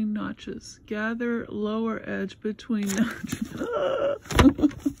between notches. Gather lower edge between notches.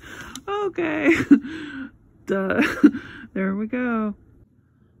 Okay. Duh. There we go.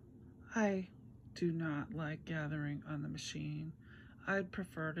 I do not like gathering on the machine. I'd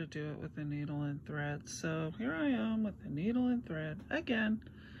prefer to do it with a needle and thread. So here I am with a needle and thread again.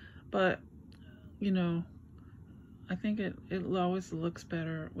 But, you know, I think it always looks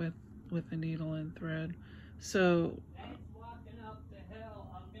better with a needle and thread. So Thanks for walking up the hill.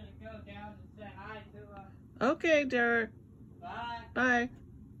 I'm gonna go down and say hi to her. okay, Derek. Bye. Bye.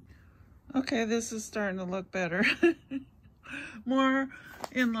 Okay, this is starting to look better. More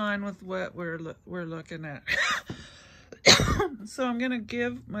in line with what we're looking at. So I'm gonna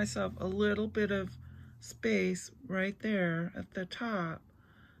give myself a little bit of space right there at the top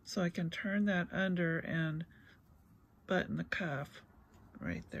so I can turn that under and button the cuff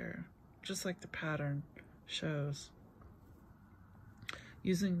right there, just like the pattern shows.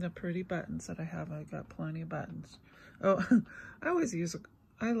 Using the pretty buttons that I have. I got plenty of buttons. Oh,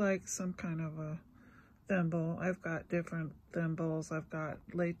 I like some kind of a thimble. I've got different thimbles. I've got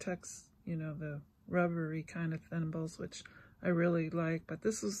latex, you know, the rubbery kind of thimbles, which I really like, but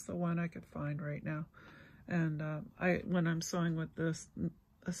this is the one I could find right now. And when I'm sewing with this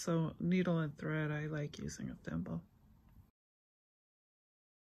needle and thread, I like using a thimble.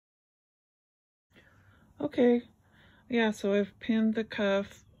 Okay, yeah, so I've pinned the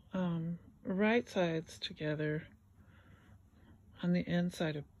cuff right sides together on the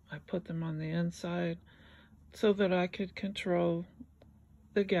inside. I put them on the inside so that I could control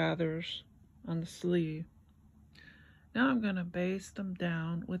the gathers on the sleeve. Now I'm going to baste them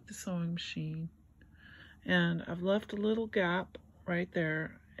down with the sewing machine. And I've left a little gap right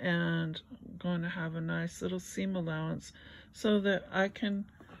there, and I'm going to have a nice little seam allowance so that I can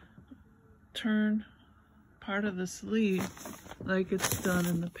turn part of the sleeve like it's done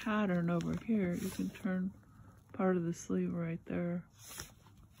in the pattern over here. You can turn part of the sleeve right there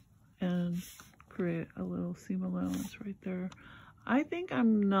and create a little seam allowance right there. I think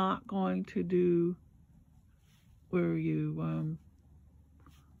I'm not going to do where you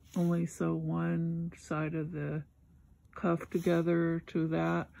only sew one side of the cuff together to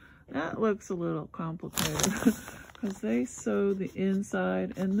that. That looks a little complicated because they sew the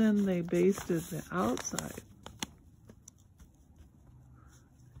inside and then they basted the outside.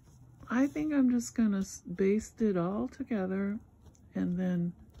 I think I'm just gonna baste it all together and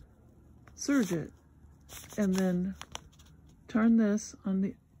then serge it, and then turn this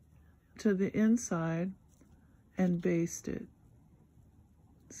on to the inside and baste it.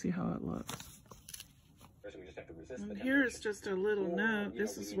 See how it looks. And here's just a little note.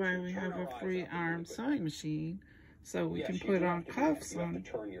 This is why we have a free arm sewing machine, so we can put on cuffs on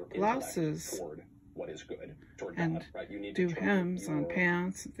blouses and do hems on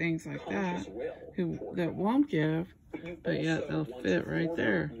pants and things like that that won't give, but yet they'll fit right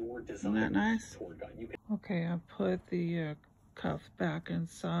there. Isn't that nice? Okay, I put the cuff back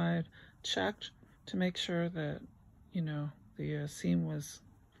inside, checked to make sure that, you know, the seam was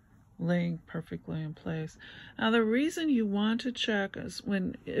laying perfectly in place. Now the reason you want to check is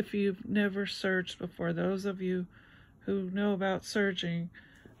if you've never serged before, those of you who know about serging,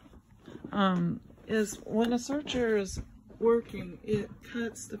 is when a serger is working, it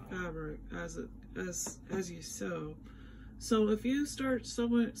cuts the fabric as you sew. So if you start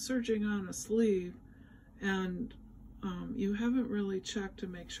serging on a sleeve and you haven't really checked to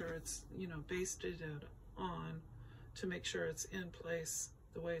make sure it's, you know, basted it on to make sure it's in place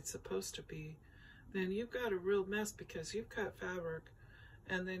the way it's supposed to be, then you've got a real mess because you've cut fabric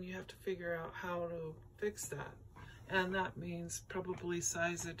and then you have to figure out how to fix that. And that means probably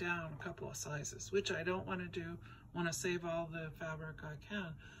size it down a couple of sizes, which I don't want to do. I want to save all the fabric I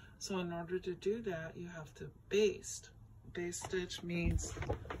can. So in order to do that, you have to baste. Baste stitch means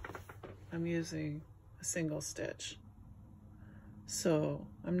I'm using a single stitch. So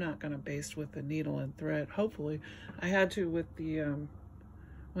I'm not going to baste with the needle and thread. Hopefully, I had to with the,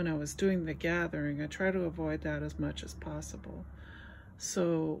 when I was doing the gathering, I try to avoid that as much as possible.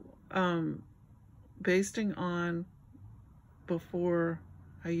 So basting on before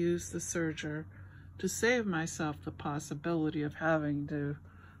I use the serger to save myself the possibility of having to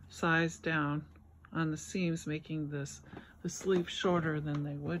size down on the seams, making the sleeve shorter than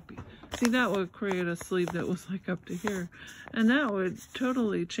they would be. See, that would create a sleeve that was like up to here, and that would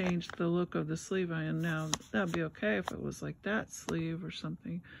totally change the look of the sleeve. And now that'd be okay if it was like that sleeve or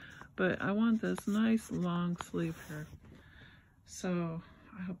something, but I want this nice long sleeve here. So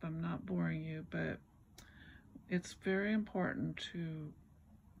I hope I'm not boring you, but it's very important to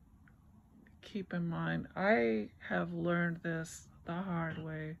keep in mind. I have learned this the hard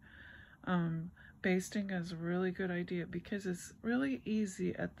way. Basting is a really good idea because it's really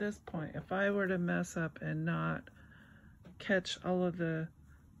easy at this point. If I were to mess up and not catch all of the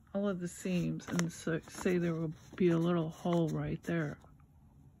seams, and so, say there will be a little hole right there.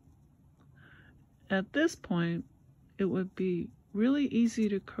 At this point, it would be really easy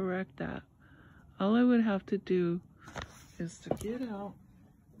to correct that. All I would have to do is to get out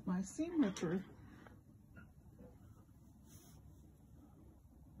my seam ripper.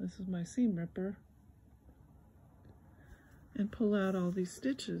 This is my seam ripper. And pull out all these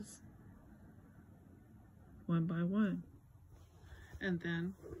stitches one by one. And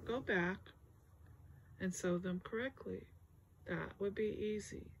then go back and sew them correctly. That would be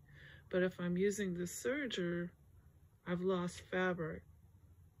easy. But if I'm using the serger, I've lost fabric.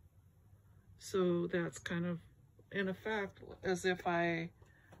 So that's kind of, in effect, as if I'm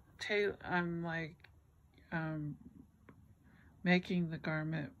like making the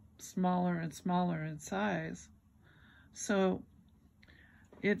garment smaller and smaller in size. So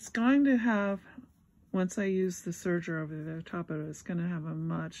it's going to have, once I use the serger over the top of it, it's going to have a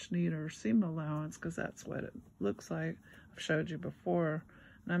much neater seam allowance because that's what it looks like. I've showed you before,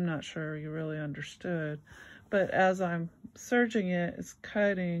 and I'm not sure you really understood. But as I'm serging it, it's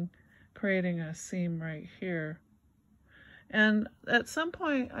cutting, creating a seam right here. And at some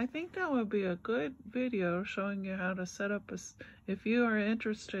point, I think that would be a good video showing you how to set up if you are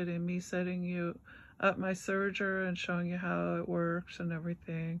interested in me setting you up my serger and showing you how it works and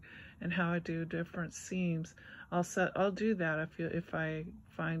everything and how I do different seams. I'll do that if I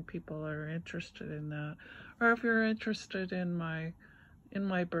find people are interested in that. Or if you're interested in my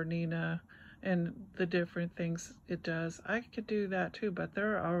Bernina and the different things it does, I could do that too, but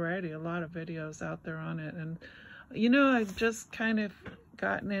there are already a lot of videos out there on it. And you know, I've just kind of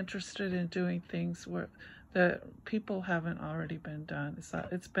gotten interested in doing things that people haven't already been done.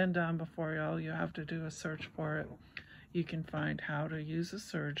 It's been done before. All you have to do is search for it. You can find how to use a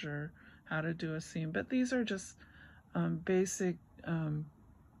serger, how to do a seam, but these are just basic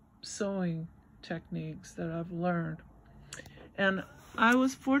sewing techniques that I've learned. And I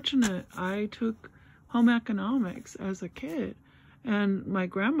was fortunate. I took home economics as a kid, and my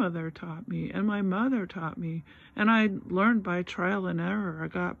grandmother taught me, and my mother taught me, and I learned by trial and error. I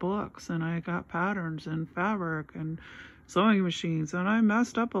got books, and I got patterns and fabric and sewing machines, and I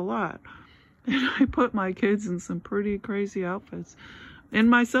messed up a lot. And I put my kids in some pretty crazy outfits, and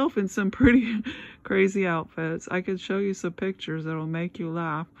myself in some pretty crazy outfits. I could show you some pictures that'll make you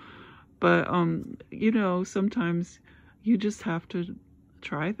laugh. But, you know, sometimes you just have to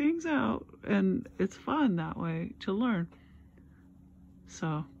try things out, and it's fun that way to learn.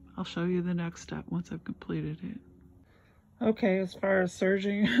 So I'll show you the next step once I've completed it. Okay, as far as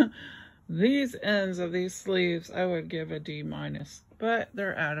serging, these ends of these sleeves, I would give a D-, but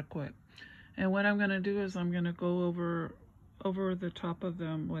they're adequate. And what I'm going to do is I'm going to go over the top of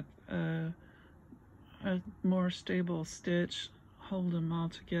them with a more stable stitch, hold them all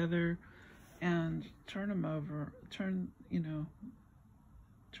together, and turn them over, turn them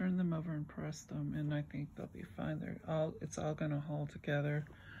over and press them, and I think they'll be fine. It's all going to hold together.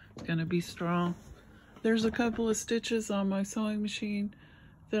 It's going to be strong. There's a couple of stitches on my sewing machine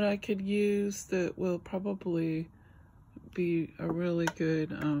that I could use that will probably be a really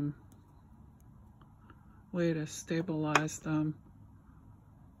good way to stabilize them.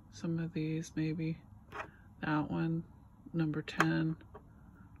 Some of these, maybe that one, number 10,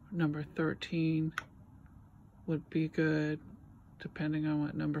 number 13 would be good, depending on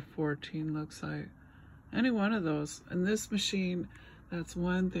what number 14 looks like. Any one of those. And this machine, that's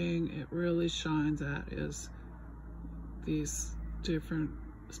one thing it really shines at, is these different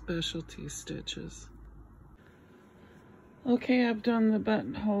specialty stitches. Okay, I've done the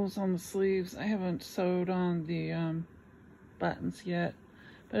buttonholes on the sleeves. I haven't sewed on the buttons yet,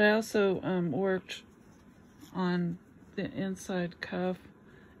 but I also worked on the inside cuff,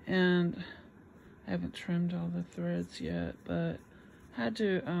 and I haven't trimmed all the threads yet, but had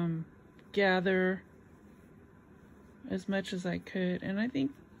to gather as much as I could. And I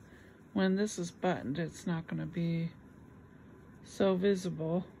think when this is buttoned, it's not going to be so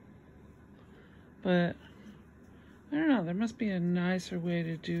visible, but I don't know, there must be a nicer way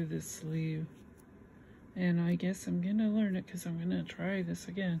to do this sleeve, and I guess I'm gonna learn it because I'm gonna try this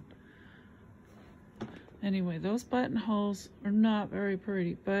again. Anyway, those buttonholes are not very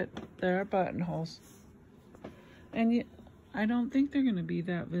pretty, but they're buttonholes, and I don't think they're gonna be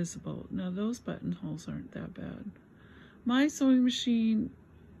that visible. Now, those buttonholes aren't that bad. My sewing machine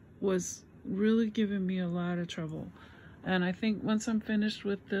was really giving me a lot of trouble. And I think once I'm finished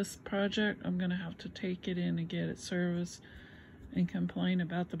with this project, I'm gonna have to take it in and get it serviced and complain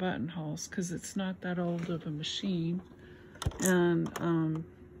about the buttonholes, because it's not that old of a machine. And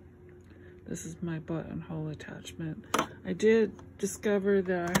this is my buttonhole attachment. I did discover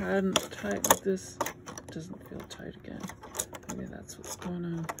that I hadn't tightened this. It doesn't feel tight again. Maybe that's what's going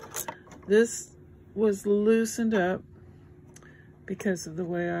on. This was loosened up because of the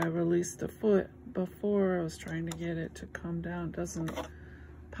way I released the foot. Before, I was trying to get it to come down. It doesn't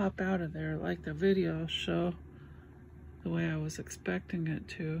pop out of there like the video show, the way I was expecting it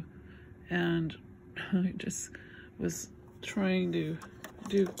to. And I just was trying to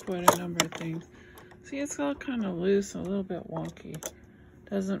do quite a number of things. See, it's all kind of loose, a little bit wonky.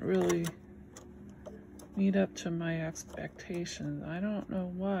 Doesn't really meet up to my expectations. I don't know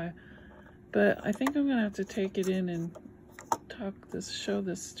why, but I think I'm gonna have to take it in and show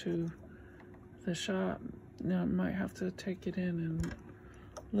this to the shop. Now I might have to take it in and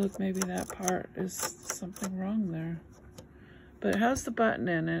look, maybe that part is something wrong there. But it has the button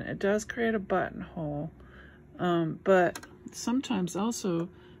in it. It does create a buttonhole. But sometimes also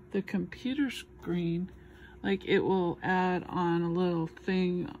the computer screen, like, it will add on a little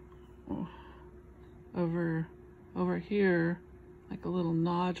thing over here, like a little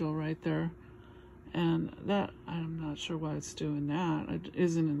nodule right there. And that, I'm not sure why it's doing that. It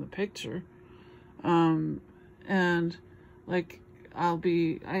isn't in the picture. And like,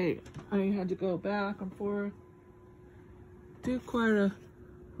 I had to go back and forth, do quite a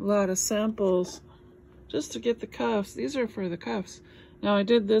lot of samples just to get the cuffs. These are for the cuffs. Now, I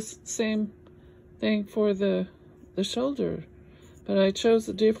did this same thing for the shoulder, but I chose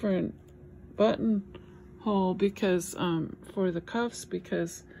a different button hole because for the cuffs,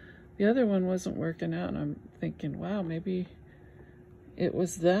 because the other one wasn't working out. And I'm thinking, wow, maybe it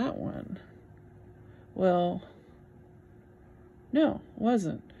was that one. Well, no, it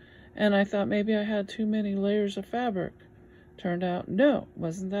wasn't. And I thought maybe I had too many layers of fabric. Turned out, no,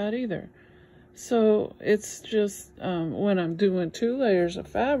 wasn't that either. So it's just, when I'm doing 2 layers of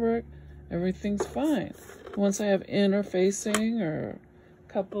fabric, everything's fine. Once I have interfacing or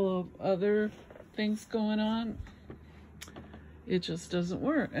a couple of other things going on, it just doesn't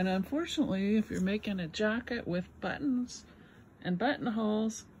work. And unfortunately, if you're making a jacket with buttons and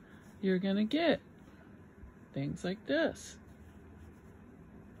buttonholes, you're gonna get things like this.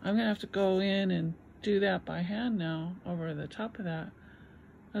 I'm gonna have to go in and do that by hand now over the top of that,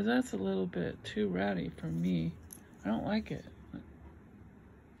 because that's a little bit too ratty for me. I don't like it. I'm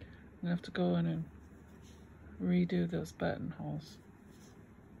gonna have to go in and redo those buttonholes.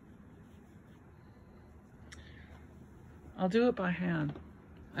 I'll do it by hand.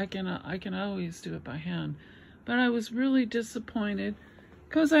 I can always do it by hand. But I was really disappointed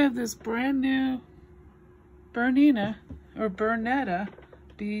because I have this brand new Bernina or Bernetta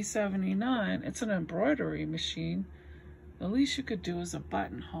B79. It's an embroidery machine. The least you could do is a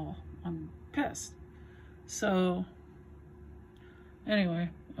buttonhole. I'm pissed. So anyway,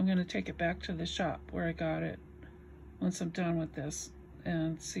 I'm gonna take it back to the shop where I got it once I'm done with this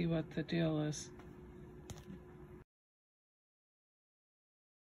and see what the deal is.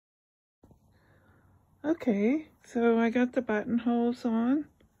 Okay, so I got the buttonholes on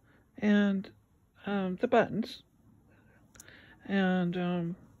and the buttons and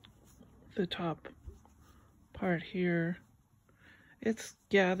the top part here. It's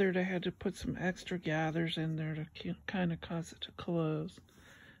gathered. I had to put some extra gathers in there to kind of cause it to close.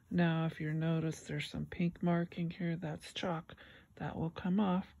 Now, if you notice, there's some pink marking here. That's chalk. That will come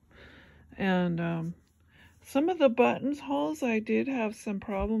off. And some of the buttons holes, I did have some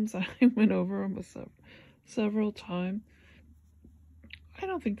problems. I went over them several times. I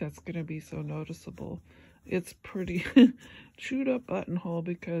don't think that's going to be so noticeable. It's pretty chewed up buttonhole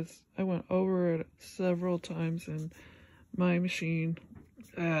because I went over it several times in my machine.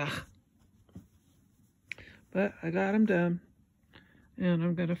 Ugh. But I got them done. And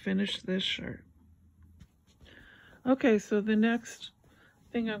I'm going to finish this shirt. Okay, so the next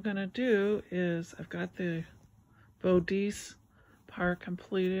thing I'm going to do is I've got the bodice part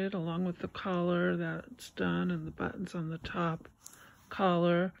completed along with the collar that's done and the buttons on the top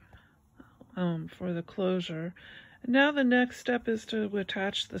collar for the closure. And now the next step is to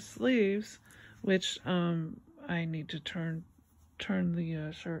attach the sleeves, which I need to turn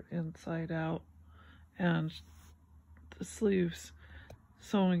the shirt inside out, and the sleeves,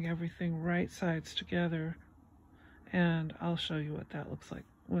 sewing everything right sides together, and I'll show you what that looks like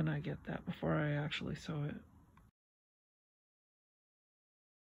when I get that before I actually sew it.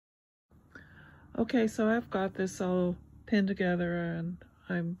 Okay, so I've got this all pinned together and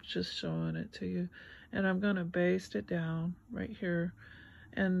I'm just showing it to you, and I'm going to baste it down right here,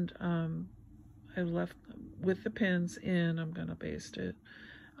 and I left with the pins in. I'm going to baste it.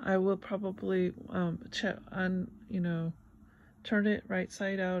 I will probably check on, turn it right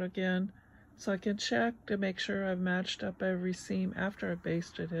side out again so I can check to make sure I've matched up every seam after I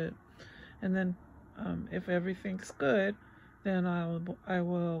basted it. And then if everything's good, then I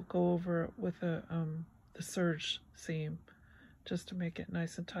will go over it with the serge seam just to make it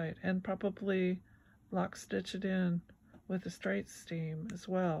nice and tight, and probably lock stitch it in with a straight seam as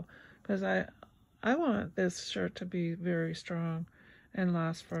well, because I want this shirt to be very strong and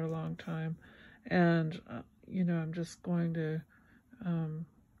last for a long time. And I'm just going to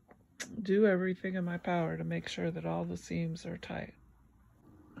do everything in my power to make sure that all the seams are tight.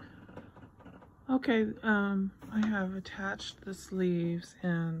 Okay, I have attached the sleeves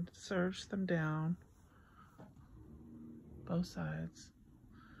and serged them down, both sides.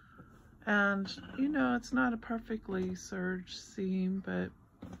 And, it's not a perfectly serged seam, but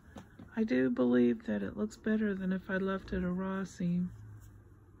I do believe that it looks better than if I left it a raw seam.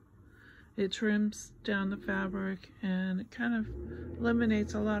 It trims down the fabric and it kind of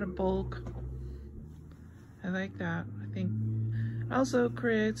eliminates a lot of bulk. I like that. I think it also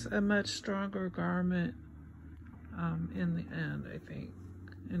creates a much stronger garment in the end, I think.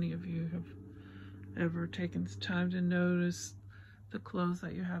 Any of you have ever taken time to notice the clothes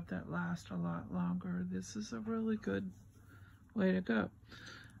that you have that last a lot longer, this is a really good way to go.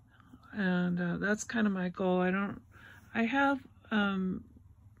 And that's kind of my goal. I have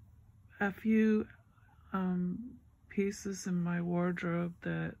a few pieces in my wardrobe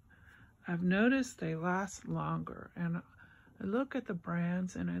that I've noticed they last longer, and I look at the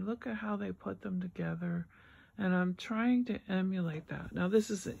brands and I look at how they put them together, and I'm trying to emulate that. Now this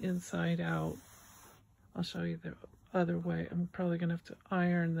is inside out. I'll show you the other way. I'm probably gonna have to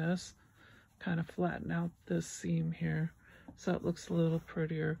iron this, kind of flatten out this seam here so it looks a little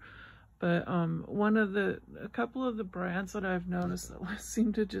prettier. But a couple of the brands that I've noticed that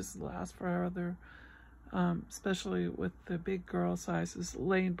seem to just last forever, especially with the big girl sizes,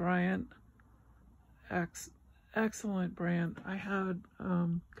 Lane Bryant, excellent brand. I had a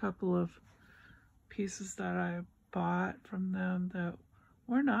couple of pieces that I bought from them that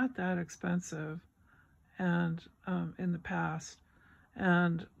were not that expensive, and in the past,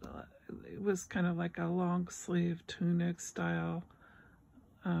 and it was kind of like a long sleeve tunic style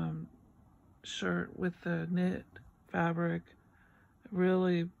shirt with the knit fabric,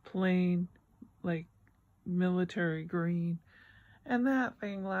 really plain, like military green, and that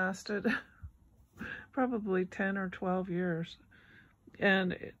thing lasted probably 10 or 12 years,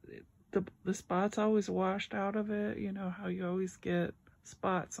 and the spots always washed out of it. You know how you always get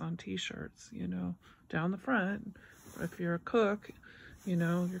spots on t-shirts, down the front. If you're a cook, You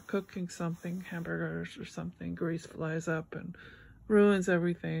know, you're cooking something, hamburgers or something, grease flies up and ruins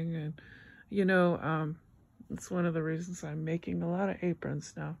everything. And, you know, it's one of the reasons I'm making a lot of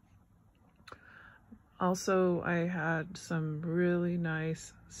aprons now. Also, I had some really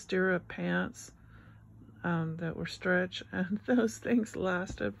nice stirrup pants that were stretch, and those things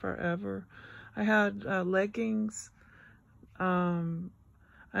lasted forever. I had leggings, and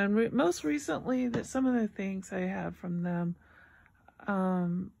most recently, that some of the things I had from them,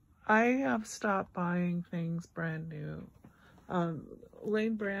 I have stopped buying things brand new.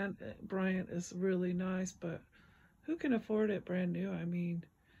 Lane Bryant is really nice, but who can afford it brand new? I mean,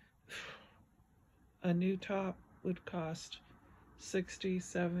 a new top would cost $60,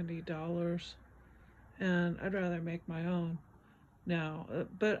 $70, and I'd rather make my own now.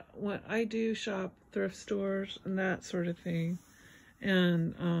 But when I do shop thrift stores and that sort of thing,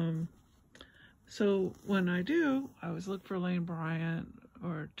 and so when I do, I always look for Lane Bryant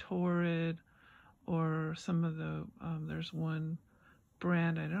or Torrid or some of the, there's one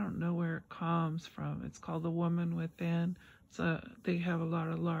brand, I don't know where it comes from. It's called The Woman Within. So they have a lot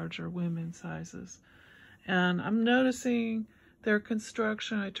of larger women's sizes. And I'm noticing their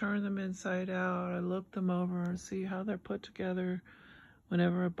construction. I turn them inside out. I look them over and see how they're put together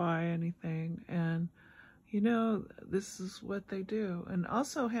whenever I buy anything. And, you know, this is what they do. And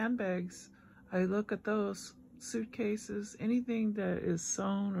also handbags. I look at those, suitcases, anything that is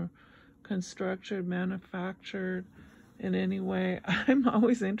sewn or constructed, manufactured in any way. I'm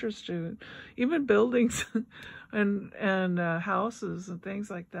always interested. Even buildings and houses and things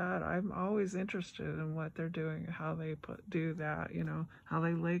like that. I'm always interested in what they're doing, how they do that, you know, how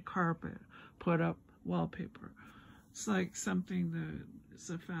they lay carpet, put up wallpaper. It's like something that is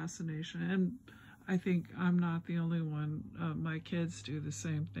a fascination. And I think I'm not the only one. My kids do the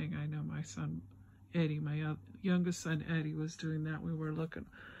same thing. I know my son Eddie, my youngest son Eddie, was doing that. We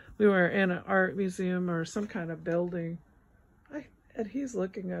were in an art museum or some kind of building, and he's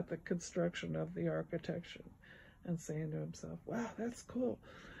looking at the construction of the architecture and saying to himself, wow, that's cool.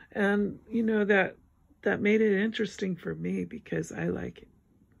 And you know, that made it interesting for me because I like it,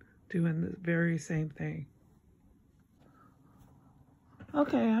 doing the very same thing.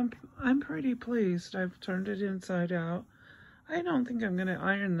 Okay, I'm pretty pleased. I've turned it inside out. I don't think I'm gonna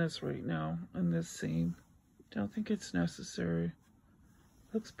iron this right now in this seam. Don't think it's necessary.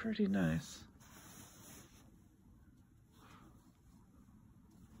 Looks pretty nice.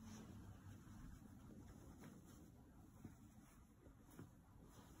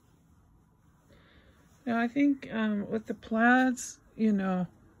 Now I think with the plaids, you know,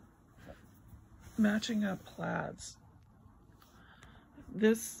 matching up plaids,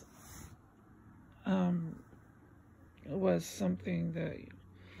 this was something that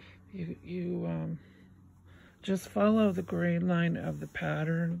you just follow the grain line of the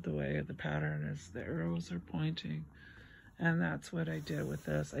pattern, the way the pattern is, the arrows are pointing. And that's what I did with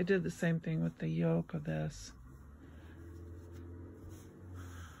this. I did the same thing with the yoke of this.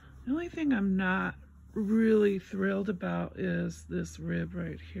 The only thing I'm not really thrilled about is this rib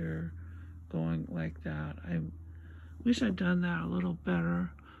right here going like that. I wish I'd done that a little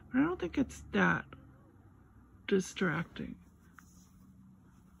better, but I don't think it's that distracting.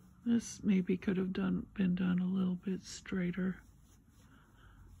 This maybe could have been done a little bit straighter,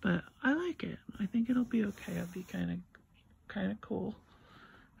 but I like it. I think it'll be okay. It'll be kind of cool.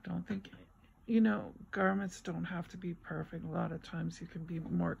 I don't think, you know, garments don't have to be perfect. A lot of times you can be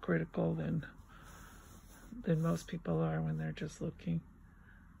more critical than most people are when they're just looking.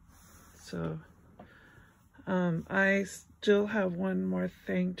 So I still have one more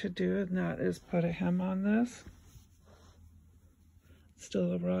thing to do, and that is put a hem on this.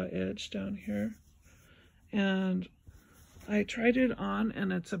 Still a raw edge down here, and I tried it on,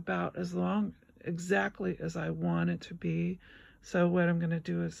 and it's about as long exactly as I want it to be. So what I'm going to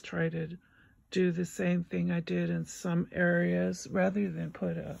do is try to do the same thing I did in some areas. Rather than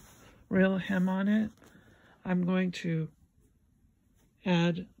put a real hem on it, I'm going to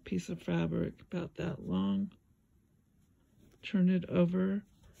add a piece of fabric about that long, turn it over,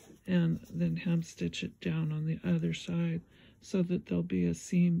 and then hem stitch it down on the other side, so that there'll be a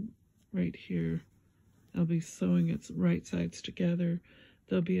seam right here. I'll be sewing its right sides together.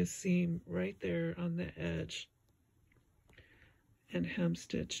 There'll be a seam right there on the edge and hem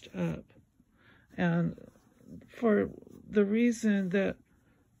stitched up. And for the reason that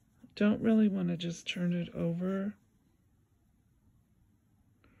I don't really want to just turn it over,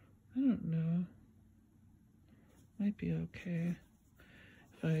 I don't know, might be okay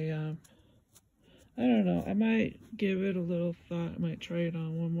if I don't know, I might give it a little thought. I might try it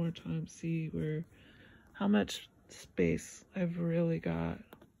on one more time, see how much space I've really got.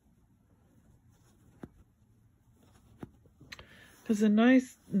 Because a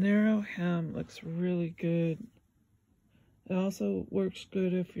nice narrow hem looks really good. It also works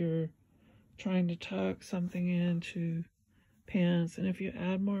good if you're trying to tuck something into pants, and if you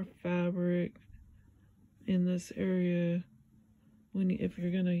add more fabric in this area, if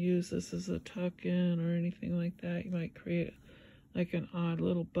you're going to use this as a tuck in or anything like that, you might create like an odd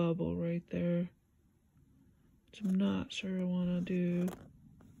little bubble right there, which I'm not sure I want to do.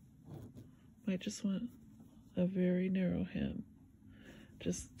 Might just want a very narrow hem.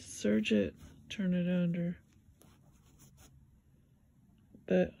 Just serge it, turn it under.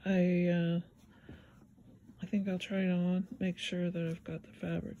 But I think I'll try it on, make sure that I've got the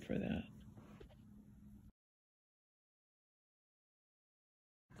fabric for that.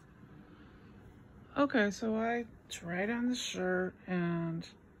 Okay, so I tried on the shirt, and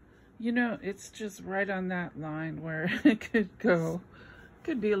you know, it's just right on that line where it could go.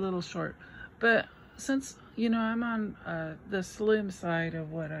 Could be a little short, but since, you know, I'm on the slim side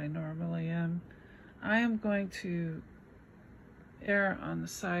of what I normally am, I am going to err on the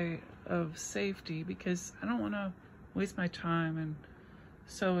side of safety because I don't want to waste my time and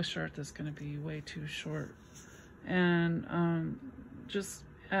sew a shirt that's going to be way too short. And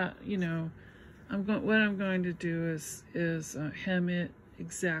you know, what I'm going to do is hem it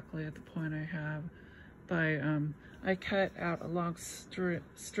exactly at the point I have by I cut out a long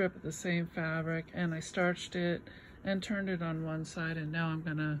strip of the same fabric, and I starched it and turned it on one side, and now I'm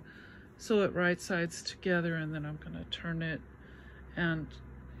gonna sew it right sides together, and then I'm gonna turn it and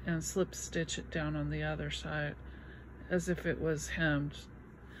slip stitch it down on the other side as if it was hemmed.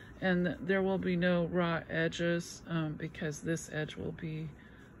 And there will be no raw edges because this edge will be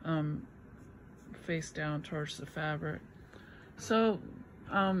face down towards the fabric. So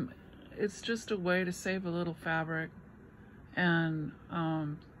it's just a way to save a little fabric, and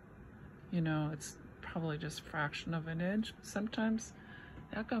you know, it's probably just a fraction of an inch. Sometimes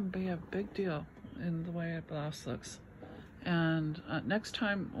that can be a big deal in the way a blouse looks. And next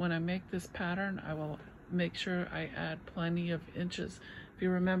time when I make this pattern, I will make sure I add plenty of inches. If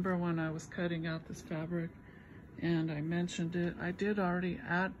you remember when I was cutting out this fabric and I mentioned it, I did already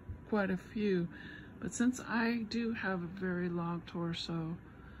add quite a few, but since I do have a very long torso,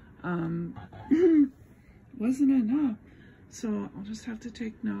 wasn't enough. So I'll just have to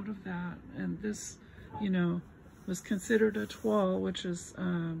take note of that. And this, you know, was considered a toile, which is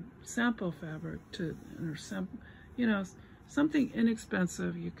sample fabric you know, something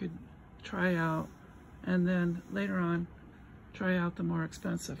inexpensive you could try out, and then later on try out the more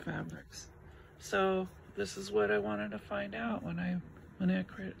expensive fabrics. So this is what I wanted to find out when I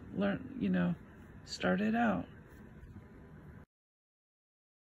you know, started out.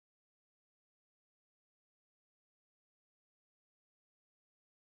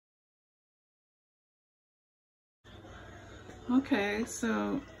 Okay,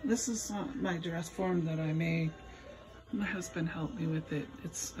 so this is my dress form that I made. My husband helped me with it.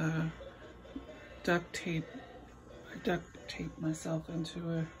 It's duct tape. I duct taped myself into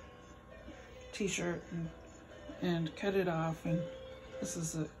a t-shirt and cut it off, and this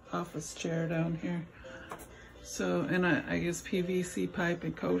is an office chair down here. So, and I use PVC pipe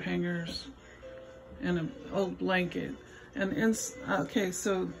and coat hangers and an old blanket. And okay,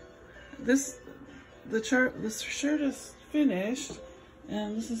 so this shirt is finished,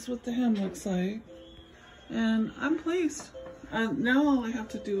 and this is what the hem looks like, and I'm pleased. Now all I have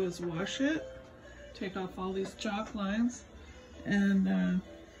to do is wash it, take off all these chalk lines, and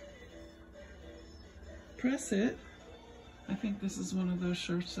press it. I think this is one of those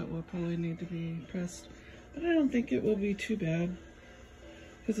shirts that will probably need to be pressed, but I don't think it will be too bad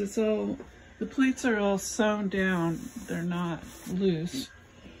because the pleats are all sewn down. They're not loose,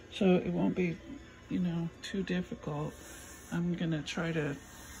 so it won't be, you know, too difficult. I'm gonna try to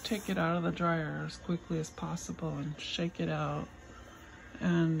take it out of the dryer as quickly as possible and shake it out.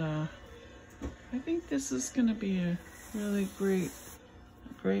 And I think this is gonna be a really great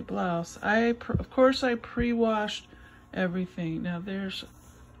blouse. Of course I pre-washed everything. Now there's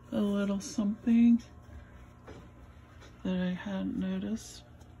a little something that I hadn't noticed.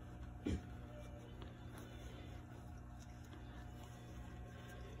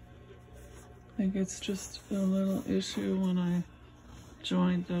 I think it's just a little issue when I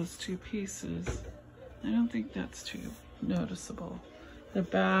joined those two pieces. I don't think that's too noticeable. The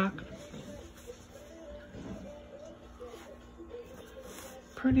back,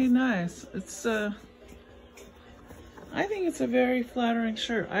 pretty nice. It's I think it's a very flattering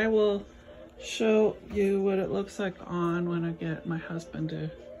shirt. I will show you what it looks like on when I get my husband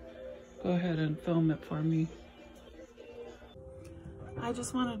to go ahead and film it for me. I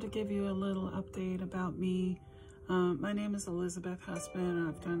just wanted to give you a little update about me. My name is Elizabeth Husband.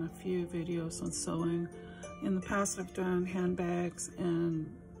 I've done a few videos on sewing. In the past, I've done handbags and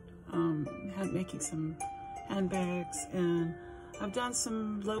making some handbags, and I've done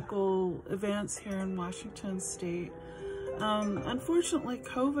some local events here in Washington State. Unfortunately,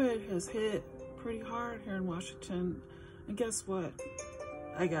 COVID has hit pretty hard here in Washington, and guess what?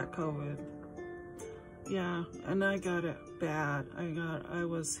 I got COVID. Yeah, and I got it bad. I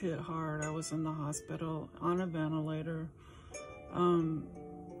was hit hard. I was in the hospital on a ventilator.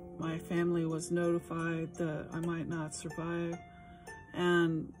 My family was notified that I might not survive,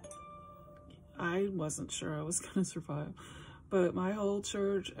 and I wasn't sure I was gonna survive. But my whole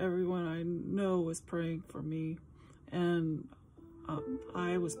church, everyone I know was praying for me, and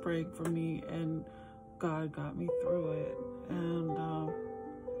I was praying for me, and God got me through it. And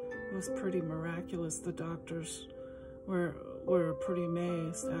it was pretty miraculous. The doctors were pretty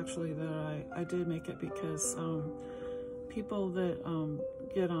amazed, actually, that I did make it, because people that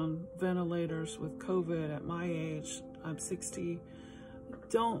get on ventilators with COVID at my age, I'm 60,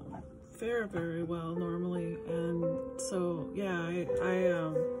 don't fare very well normally. And so yeah, it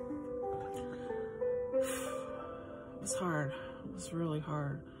was hard. It was really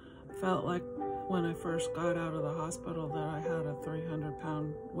hard. Felt like when I first got out of the hospital that I had a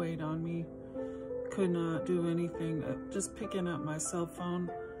 300-pound weight on me. Could not do anything. Just picking up my cell phone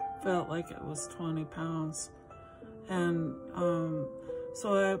felt like it was 20 pounds. And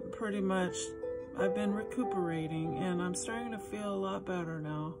so I've been recuperating, and I'm starting to feel a lot better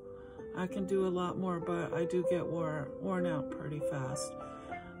now. I can do a lot more, but I do get worn out pretty fast.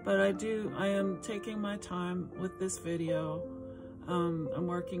 But I am taking my time with this video. I'm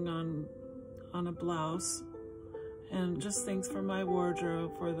working on a blouse and just things for my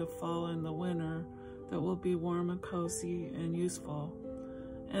wardrobe for the fall and the winter that will be warm and cozy and useful.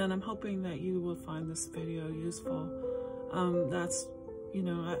 And I'm hoping that you will find this video useful. That's, you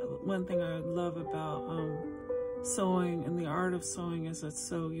know, one thing I love about sewing and the art of sewing is it's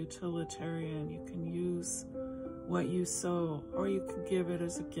so utilitarian. You can use what you sew, or you can give it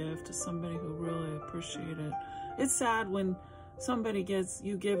as a gift to somebody who really appreciates it. It's sad when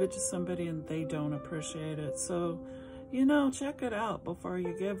you give it to somebody and they don't appreciate it. So, you know, check it out before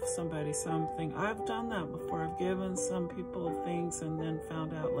you give somebody something. I've done that before. I've given some people things and then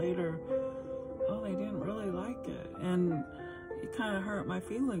found out later, oh, they didn't really like it. And it kind of hurt my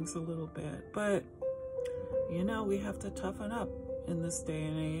feelings a little bit. But, you know, we have to toughen up in this day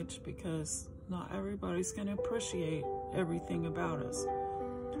and age, because not everybody's going to appreciate everything about us.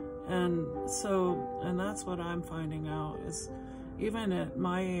 And that's what I'm finding out, is even at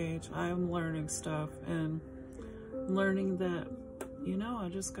my age, I'm learning stuff and learning that, you know, I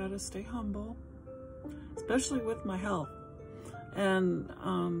just got to stay humble, especially with my health. And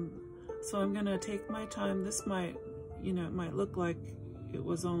so I'm going to take my time. This might, you know, it might look like it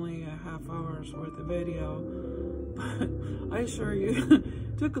was only a half hour's worth of video, but I assure you,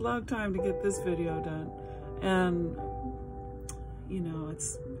 it took a long time to get this video done. And, you know,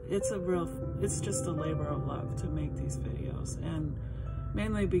 it's just a labor of love to make these videos, and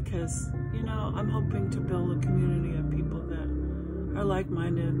mainly because, you know, I'm hoping to build a community of people that are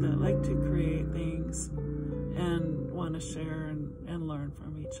like-minded, that like to create things and want to share and learn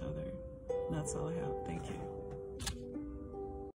from each other. And that's all I have. Thank you.